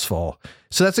successful.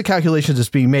 So that's a calculation that's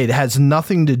being made. It has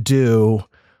nothing to do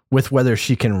with whether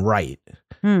she can write.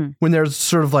 When there's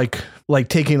sort of like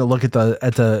taking a look at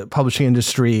the publishing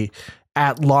industry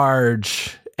at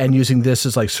large and using this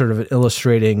as like sort of an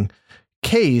illustrating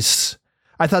case,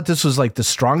 I thought this was like the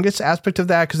strongest aspect of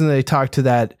that, because then they talked to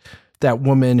that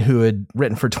woman who had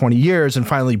written for 20 years and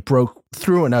finally broke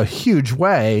through in a huge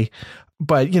way,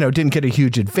 but, didn't get a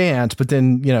huge advance, but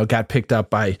then, got picked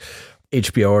up by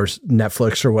HBO or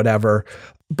Netflix or whatever.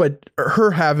 But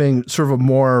her having sort of a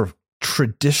more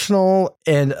traditional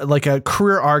and like a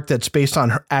career arc that's based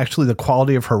on actually the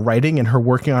quality of her writing and her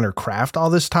working on her craft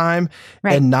all this time,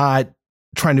 right, and not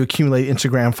trying to accumulate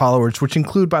Instagram followers, which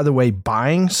include, by the way,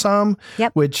 buying some,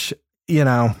 which,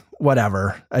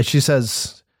 whatever. She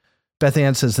says, Beth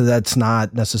Ann says that's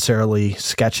not necessarily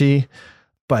sketchy,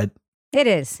 but it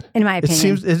is, in my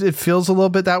opinion. It feels a little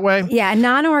bit that way. Yeah,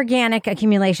 non-organic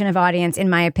accumulation of audience, in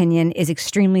my opinion, is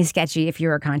extremely sketchy if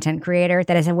you're a content creator.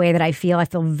 That is a way that I feel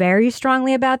very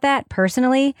strongly about that,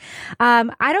 personally. I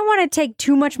don't want to take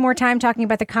too much more time talking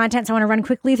about the content, so I want to run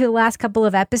quickly through the last couple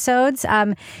of episodes.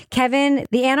 Kevin,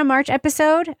 the Anna March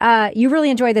episode, you really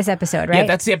enjoyed this episode, right? Yeah,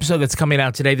 that's the episode that's coming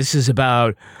out today. This is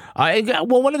about...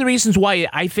 one of the reasons why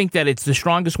I think that it's the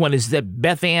strongest one is that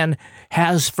Beth Ann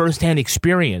has firsthand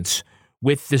experience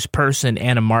with this person,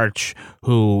 Anna March,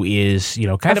 who is,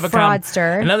 kind of a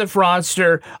fraudster. Another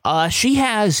fraudster. She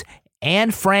has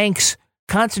Anne Frank's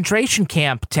concentration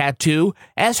camp tattoo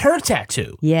as her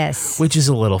tattoo. Yes. Which is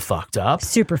a little fucked up.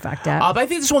 Super fucked up. But I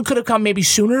think this one could have come maybe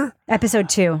sooner. Episode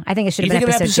 2. I think it should have been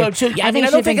episode 2. Yeah, I think it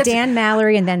should have been Dan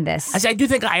Mallory and then this. I do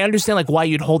think I understand why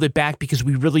you'd hold it back, because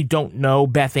we really don't know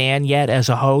Beth Ann yet as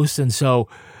a host. And so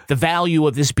the value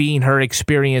of this being her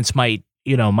experience might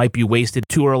be wasted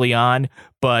too early on.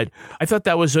 But I thought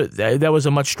that was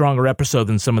a much stronger episode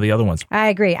than some of the other ones. I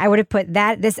agree. I would have put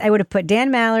I would have put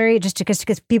Dan Mallory just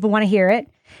because people want to hear it.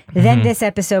 Then this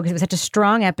episode, because it was such a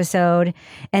strong episode.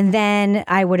 And then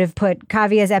I would have put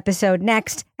Kavia's episode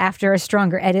next after a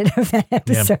stronger edit of that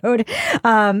episode. Yep.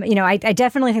 I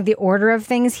definitely think the order of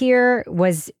things here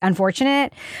was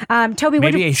unfortunate. Toby,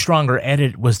 maybe a stronger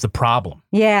edit was the problem.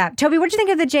 Yeah. Toby, what did you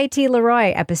think of the JT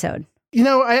Leroy episode?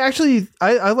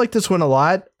 I like this one a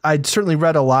lot. I'd certainly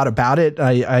read a lot about it.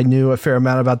 I knew a fair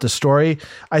amount about the story.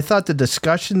 I thought the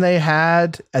discussion they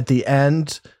had at the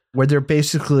end, where they're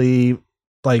basically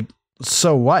like,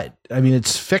 so what? I mean,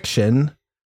 it's fiction.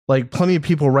 Like, plenty of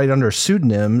people write under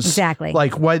pseudonyms. Exactly.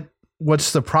 Like,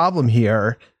 what's the problem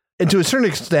here? And to a certain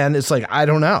extent, it's like, I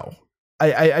don't know.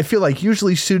 I feel like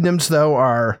usually pseudonyms, though,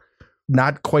 are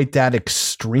not quite that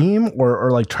extreme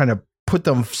or like trying to put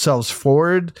themselves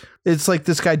forward. It's like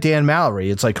this guy, Dan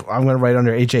Mallory. It's like, I'm going to write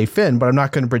under AJ Finn, but I'm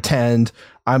not going to pretend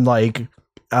I'm like,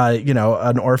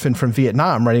 an orphan from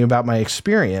Vietnam writing about my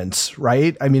experience.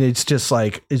 Right. I mean, it's just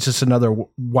another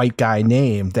white guy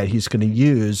name that he's going to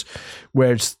use,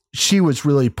 whereas she was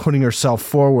really putting herself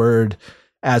forward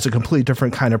as a completely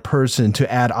different kind of person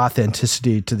to add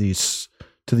authenticity to these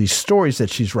stories that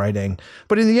she's writing.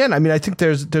 But in the end, I mean, I think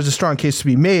there's a strong case to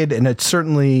be made, and it's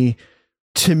certainly,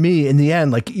 to me, in the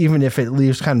end, like, even if it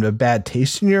leaves kind of a bad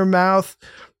taste in your mouth,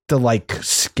 the like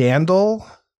scandal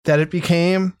that it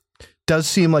became does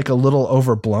seem like a little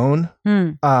overblown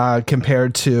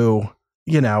compared to,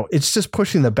 it's just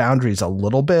pushing the boundaries a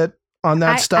little bit on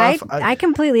that stuff. I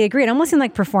completely agree. It almost seemed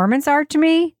like performance art to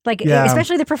me,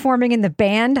 especially the performing in the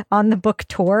band on the book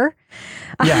tour.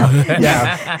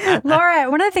 Yeah. Laura,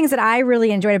 one of the things that I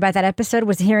really enjoyed about that episode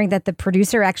was hearing that the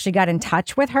producer actually got in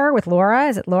touch with Laura.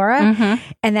 Is it Laura?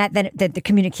 Mm-hmm. And that the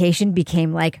communication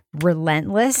became like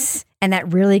relentless, and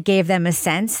that really gave them a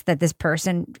sense that this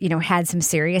person, had some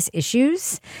serious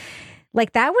issues.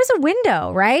 Like, that was a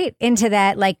window, right, into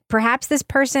that. Like, perhaps this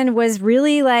person was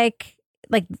really like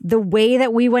like the way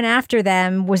that we went after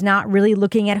them was not really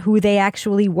looking at who they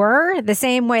actually were the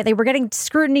same way. They were getting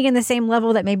scrutiny in the same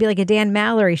level that maybe like a Dan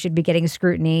Mallory should be getting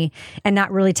scrutiny, and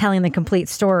not really telling the complete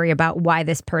story about why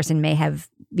this person may have,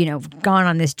 gone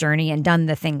on this journey and done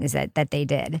the things that they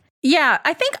did. Yeah,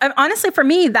 I think honestly for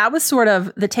me, that was sort of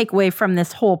the takeaway from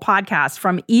this whole podcast.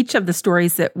 From each of the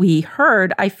stories that we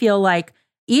heard, I feel like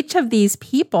each of these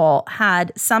people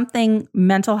had something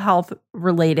mental health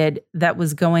related that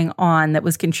was going on that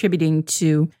was contributing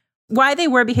to why they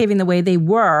were behaving the way they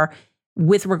were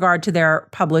with regard to their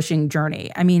publishing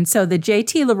journey. I mean, so the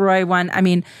JT Leroy one, I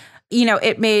mean,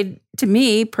 it made to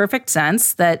me perfect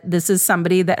sense that this is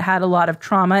somebody that had a lot of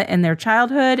trauma in their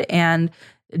childhood and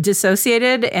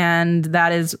dissociated, and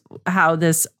that is how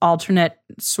this alternate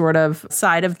sort of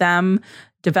side of them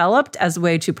developed as a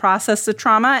way to process the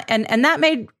trauma. And that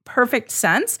made perfect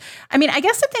sense. I mean, I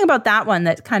guess the thing about that one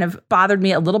that kind of bothered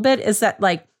me a little bit is that,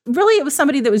 like, really it was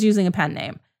somebody that was using a pen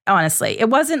name. Honestly, it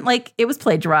wasn't like it was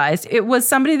plagiarized. It was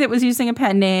somebody that was using a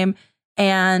pen name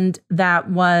and that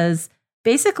was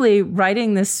basically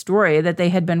writing this story that they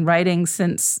had been writing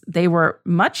since they were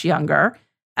much younger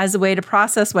as a way to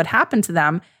process what happened to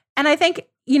them. And I think,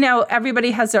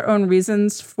 everybody has their own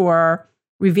reasons for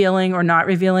revealing or not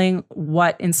revealing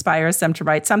what inspires them to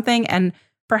write something. And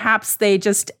perhaps they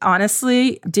just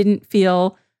honestly didn't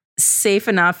feel safe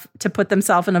enough to put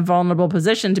themselves in a vulnerable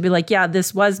position to be like, yeah,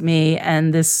 this was me.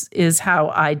 And this is how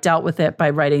I dealt with it by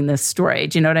writing this story.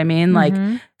 Do you know what I mean? Like,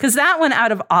 because that one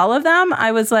out of all of them,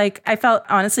 I was like, I felt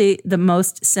honestly the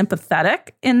most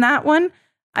sympathetic in that one.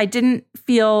 I didn't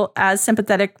feel as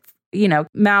sympathetic,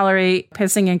 Mallory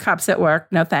pissing in cups at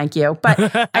work. No, thank you.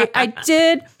 But I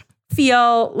did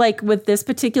feel like with this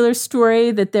particular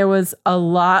story that there was a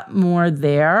lot more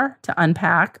there to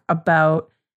unpack about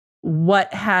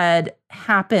what had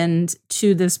happened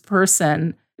to this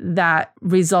person that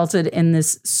resulted in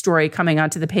this story coming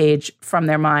onto the page from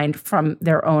their mind, from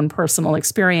their own personal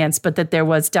experience, but that there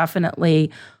was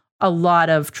definitely a lot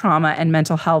of trauma and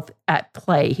mental health at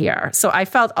play here. So I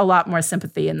felt a lot more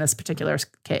sympathy in this particular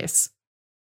case.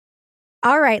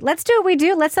 All right, let's do what we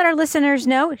do. Let's let our listeners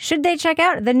know, should they check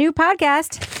out the new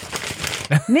podcast,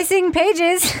 Missing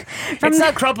Pages. It's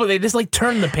not crumpled. They just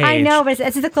turn the page. I know, but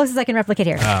it's the closest I can replicate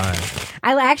here.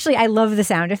 I love the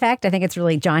sound effect. I think it's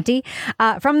really jaunty.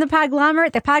 From the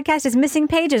Podglomerate, the podcast is Missing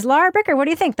Pages. Laura Bricker, what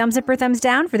do you think? Thumbs up or thumbs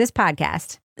down for this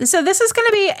podcast? So this is going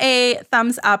to be a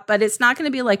thumbs up, but it's not going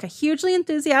to be like a hugely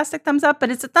enthusiastic thumbs up, but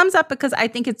it's a thumbs up because I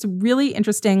think it's really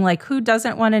interesting. Like, who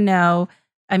doesn't want to know?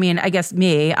 I mean, I guess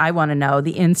I want to know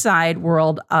the inside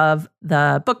world of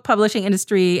the book publishing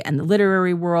industry and the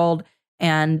literary world.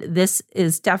 And this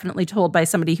is definitely told by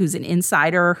somebody who's an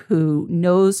insider who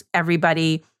knows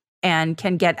everybody and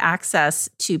can get access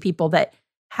to people that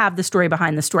have the story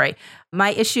behind the story. My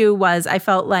issue was I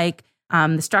felt like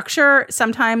the structure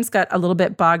sometimes got a little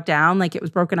bit bogged down, like it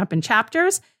was broken up in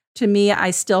chapters. To me,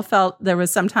 I still felt there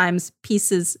was sometimes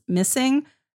pieces missing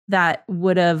that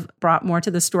would have brought more to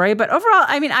the story. But overall,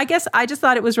 I mean, I guess I just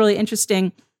thought it was really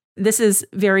interesting. This is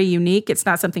very unique. It's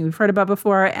not something we've heard about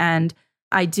before. And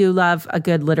I do love a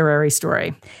good literary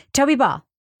story. Toby Ball.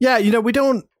 Yeah, we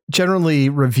don't generally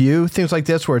review things like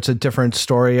this where it's a different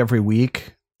story every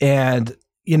week. And,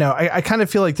 I kind of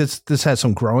feel like this has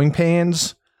some growing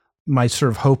pains. My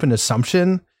sort of hope and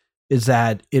assumption is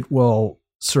that it will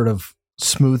sort of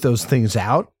smooth those things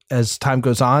out as time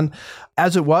goes on.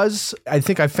 As it was, I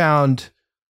think I found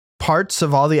parts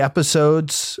of all the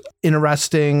episodes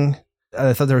interesting.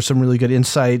 I thought there were some really good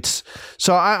insights.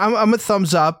 So I'm a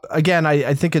thumbs up. Again,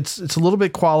 I think it's a little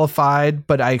bit qualified,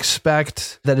 but I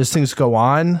expect that as things go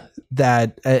on,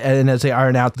 that and as they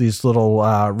iron out these little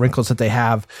wrinkles that they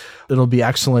have, it'll be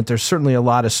excellent. There's certainly a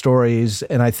lot of stories,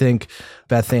 and I think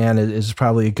Beth Ann is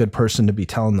probably a good person to be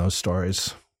telling those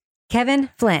stories. Kevin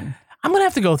Flynn. I'm going to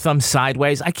have to go thumbs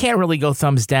sideways. I can't really go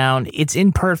thumbs down. It's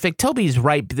imperfect. Toby's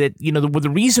right that, the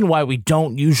reason why we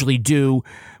don't usually do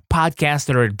podcasts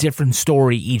that are a different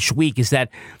story each week is that,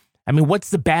 what's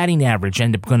the batting average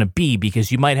end up going to be?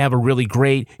 Because you might have a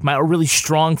really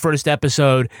strong first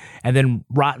episode and then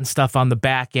rotten stuff on the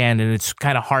back end, and it's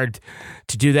kind of hard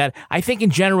to do that. I think in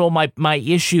general, my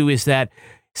issue is that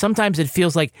sometimes it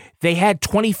feels like they had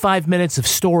 25 minutes of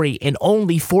story and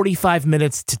only 45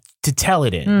 minutes to tell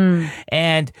it in.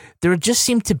 And there just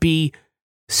seem to be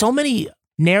so many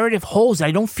narrative holes.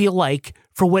 I don't feel like,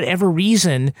 for whatever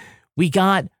reason, we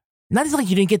got, not like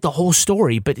you didn't get the whole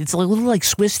story, but it's a little like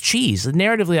Swiss cheese.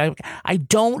 Narratively, I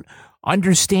don't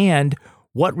understand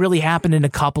what really happened in a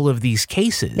couple of these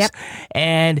cases. Yep.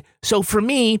 And so for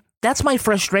me, that's my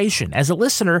frustration. As a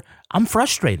listener, I'm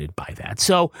frustrated by that.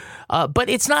 So, but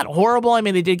it's not horrible. I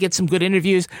mean, they did get some good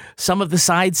interviews. Some of the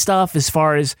side stuff, as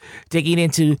far as digging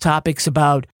into topics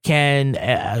about can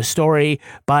a story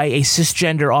by a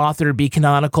cisgender author be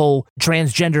canonical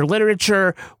transgender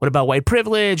literature? What about white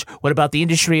privilege? What about the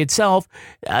industry itself?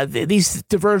 These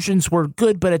diversions were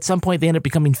good, but at some point they end up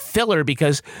becoming filler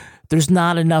because there's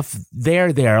not enough there.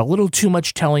 A little too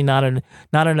much telling, not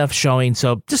enough showing.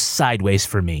 So just sideways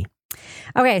for me.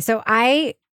 Okay, so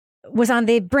I was on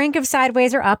the brink of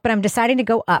sideways or up, but I'm deciding to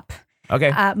go up.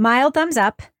 Okay. Mild thumbs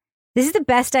up. This is the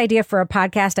best idea for a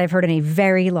podcast I've heard in a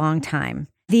very long time.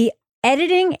 The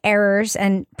editing errors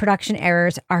and production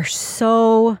errors are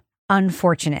so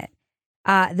unfortunate.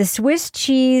 The Swiss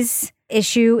cheese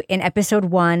issue in episode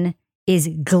 1 is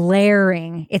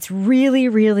glaring. It's really,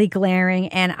 really glaring.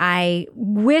 And I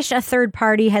wish a third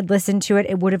party had listened to it.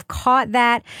 It would have caught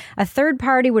that. A third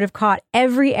party would have caught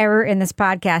every error in this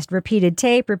podcast, repeated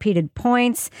tape, repeated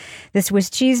points, the Swiss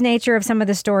cheese nature of some of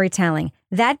the storytelling.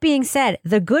 That being said,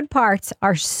 the good parts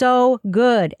are so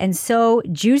good and so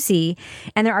juicy.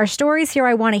 And there are stories here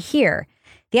I want to hear.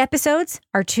 The episodes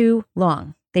are too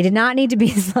long. They did not need to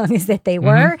be as long as that they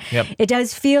were. Yep. It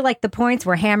does feel like the points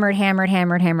were hammered.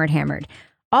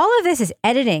 All of this is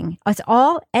editing. It's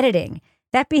all editing.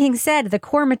 That being said, the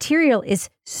core material is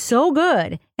so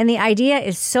good and the idea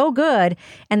is so good.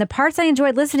 And the parts I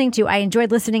enjoyed listening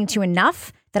to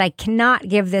enough that I cannot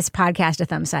give this podcast a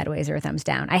thumb sideways or a thumbs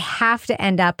down. I have to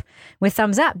end up with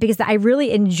thumbs up because I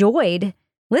really enjoyed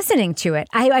listening to it.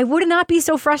 I would not be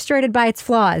so frustrated by its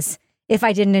flaws if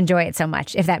I didn't enjoy it so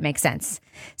much, if that makes sense.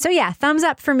 So yeah, thumbs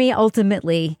up for me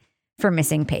ultimately for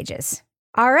missing pages.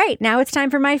 All right, now it's time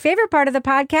for my favorite part of the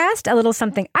podcast, a little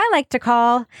something I like to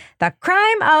call the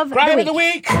Crime of the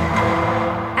Week.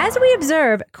 As we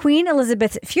observe Queen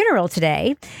Elizabeth's funeral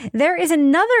today, there is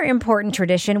another important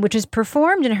tradition which is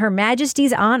performed in Her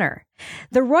Majesty's honor.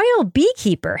 The royal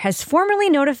beekeeper has formally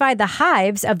notified the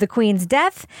hives of the Queen's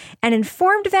death and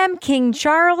informed them King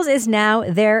Charles is now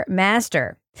their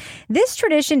master. This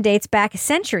tradition dates back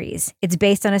centuries. It's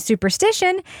based on a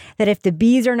superstition that if the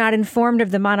bees are not informed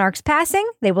of the monarch's passing,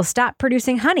 they will stop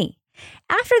producing honey.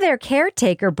 After their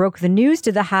caretaker broke the news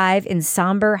to the hive in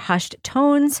somber, hushed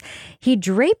tones, he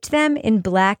draped them in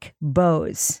black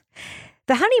bows.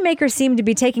 The honeymakers seem to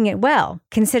be taking it well,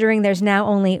 considering there's now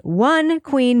only one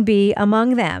queen bee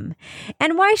among them.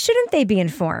 And why shouldn't they be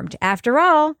informed? After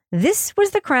all, this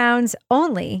was the crown's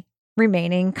only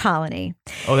remaining colony.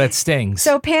 Oh, that stings.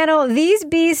 So, panel, these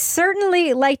bees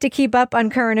certainly like to keep up on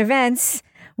current events.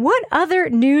 What other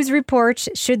news reports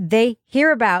should they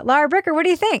hear about? Laura Bricker, what do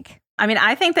you think? I mean,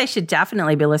 I think they should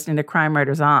definitely be listening to Crime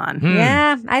Writers On.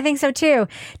 Yeah, I think so too.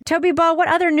 Toby Ball, what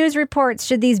other news reports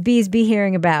should these bees be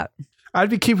hearing about? I'd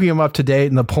be keeping them up to date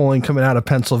in the polling coming out of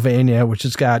Pennsylvania, which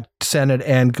has got Senate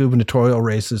and gubernatorial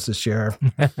races this year.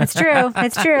 That's true.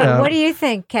 That's true. What do you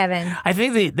think, Kevin? I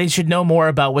think they should know more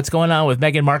about what's going on with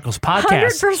Meghan Markle's podcast.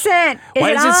 100%.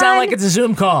 Why does it sound like it's a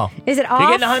Zoom call? Is it off?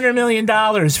 You're getting $100 million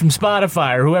from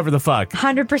Spotify or whoever the fuck.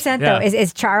 100% though.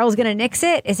 Is Charles going to nix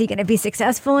it? Is he going to be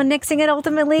successful in nixing it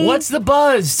ultimately? What's the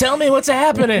buzz? Tell me what's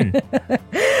happening.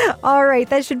 All right.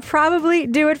 That should probably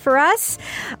do it for us.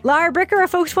 Laura Bricker, if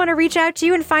folks want to reach out to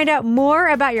you and find out more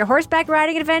about your horseback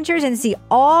riding adventures and see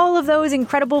all of those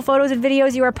incredible photos and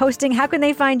videos you are posting, how can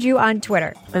they find you on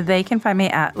Twitter? They can find me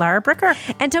at Laura Bricker.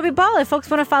 And Toby Ball, if folks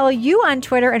want to follow you on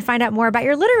Twitter and find out more about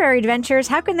your literary adventures,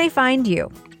 how can they find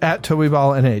you? At Toby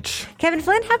Ball NH. Kevin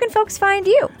Flynn, how can folks find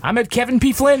you? I'm at Kevin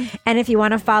P. Flynn. And if you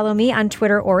want to follow me on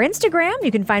Twitter or Instagram,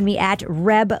 you can find me at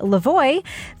Reb Lavoie.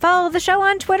 Follow the show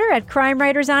on Twitter at Crime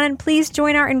Writers On, and please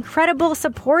join our incredible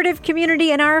supportive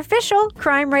community in our official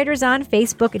Crime Writers On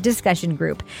Facebook discussion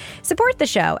group. Support the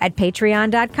show at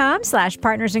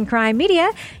patreon.com/Partners in Crime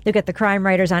Media. You'll get the Crime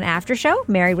Writers On After Show,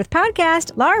 Married with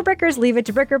Podcast, Laura Bricker's Leave It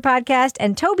to Bricker podcast,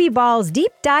 and Toby Ball's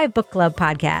Deep Dive Book Club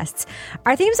podcasts.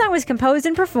 Our theme song was composed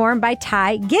and performed by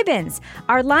Ty Gibbons.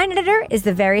 Our line editor is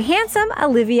the very handsome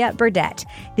Olivia Burdett.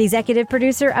 The executive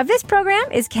producer of this program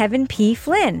is Kevin P.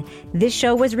 Flynn. This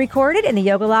show was recorded in the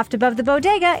Yoga Loft above the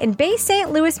Bodega in Bay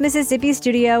St. Louis, Mississippi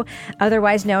studio,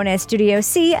 otherwise known as Studio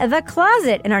C, the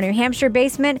closet in our New Hampshire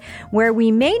basement, where we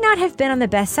may not have been on the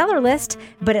bestseller list,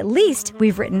 but at least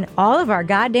we've written all of our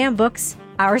goddamn books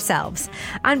ourselves.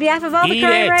 On behalf of all the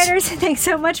crime writers, thanks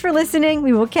so much for listening.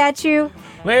 We will catch you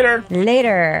later.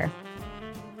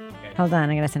 Hold on,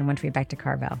 I gotta send one tweet back to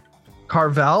Carvel.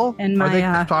 Carvel? And my, are they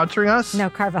sponsoring us? No,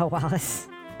 Carvel Wallace.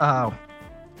 Oh.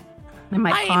 And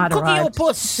my pod arrived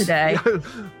today.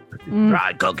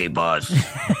 Dry cookie, boss.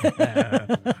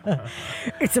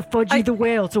 It's a Fudgy the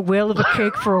Whale. It's a whale of a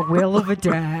cake for a whale of a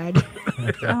dad.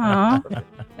 Aw.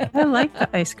 I like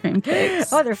the ice cream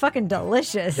cakes. Oh, they're fucking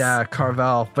delicious. Yeah,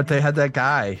 Carvel. But they had that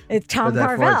guy. It's Tom with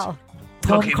that Carvel. voice.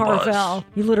 Tom Cookie Carvel. Boss.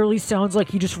 He literally sounds like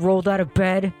he just rolled out of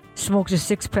bed, smoked a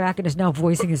six-pack, and is now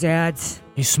voicing his ads.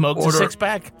 He smoked a Order.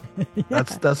 six-pack?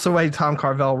 That's the way Tom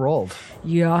Carvel rolled.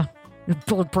 Yeah. The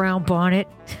bullet brown bonnet.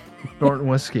 Norton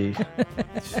whiskey.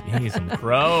 Jeez, and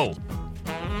Crow.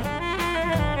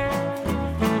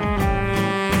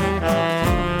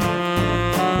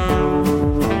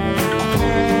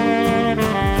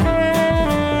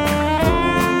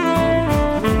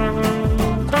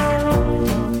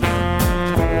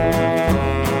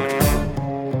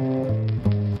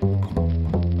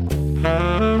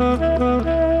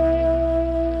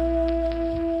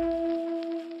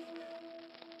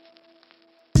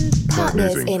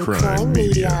 Partners in Crime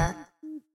Media.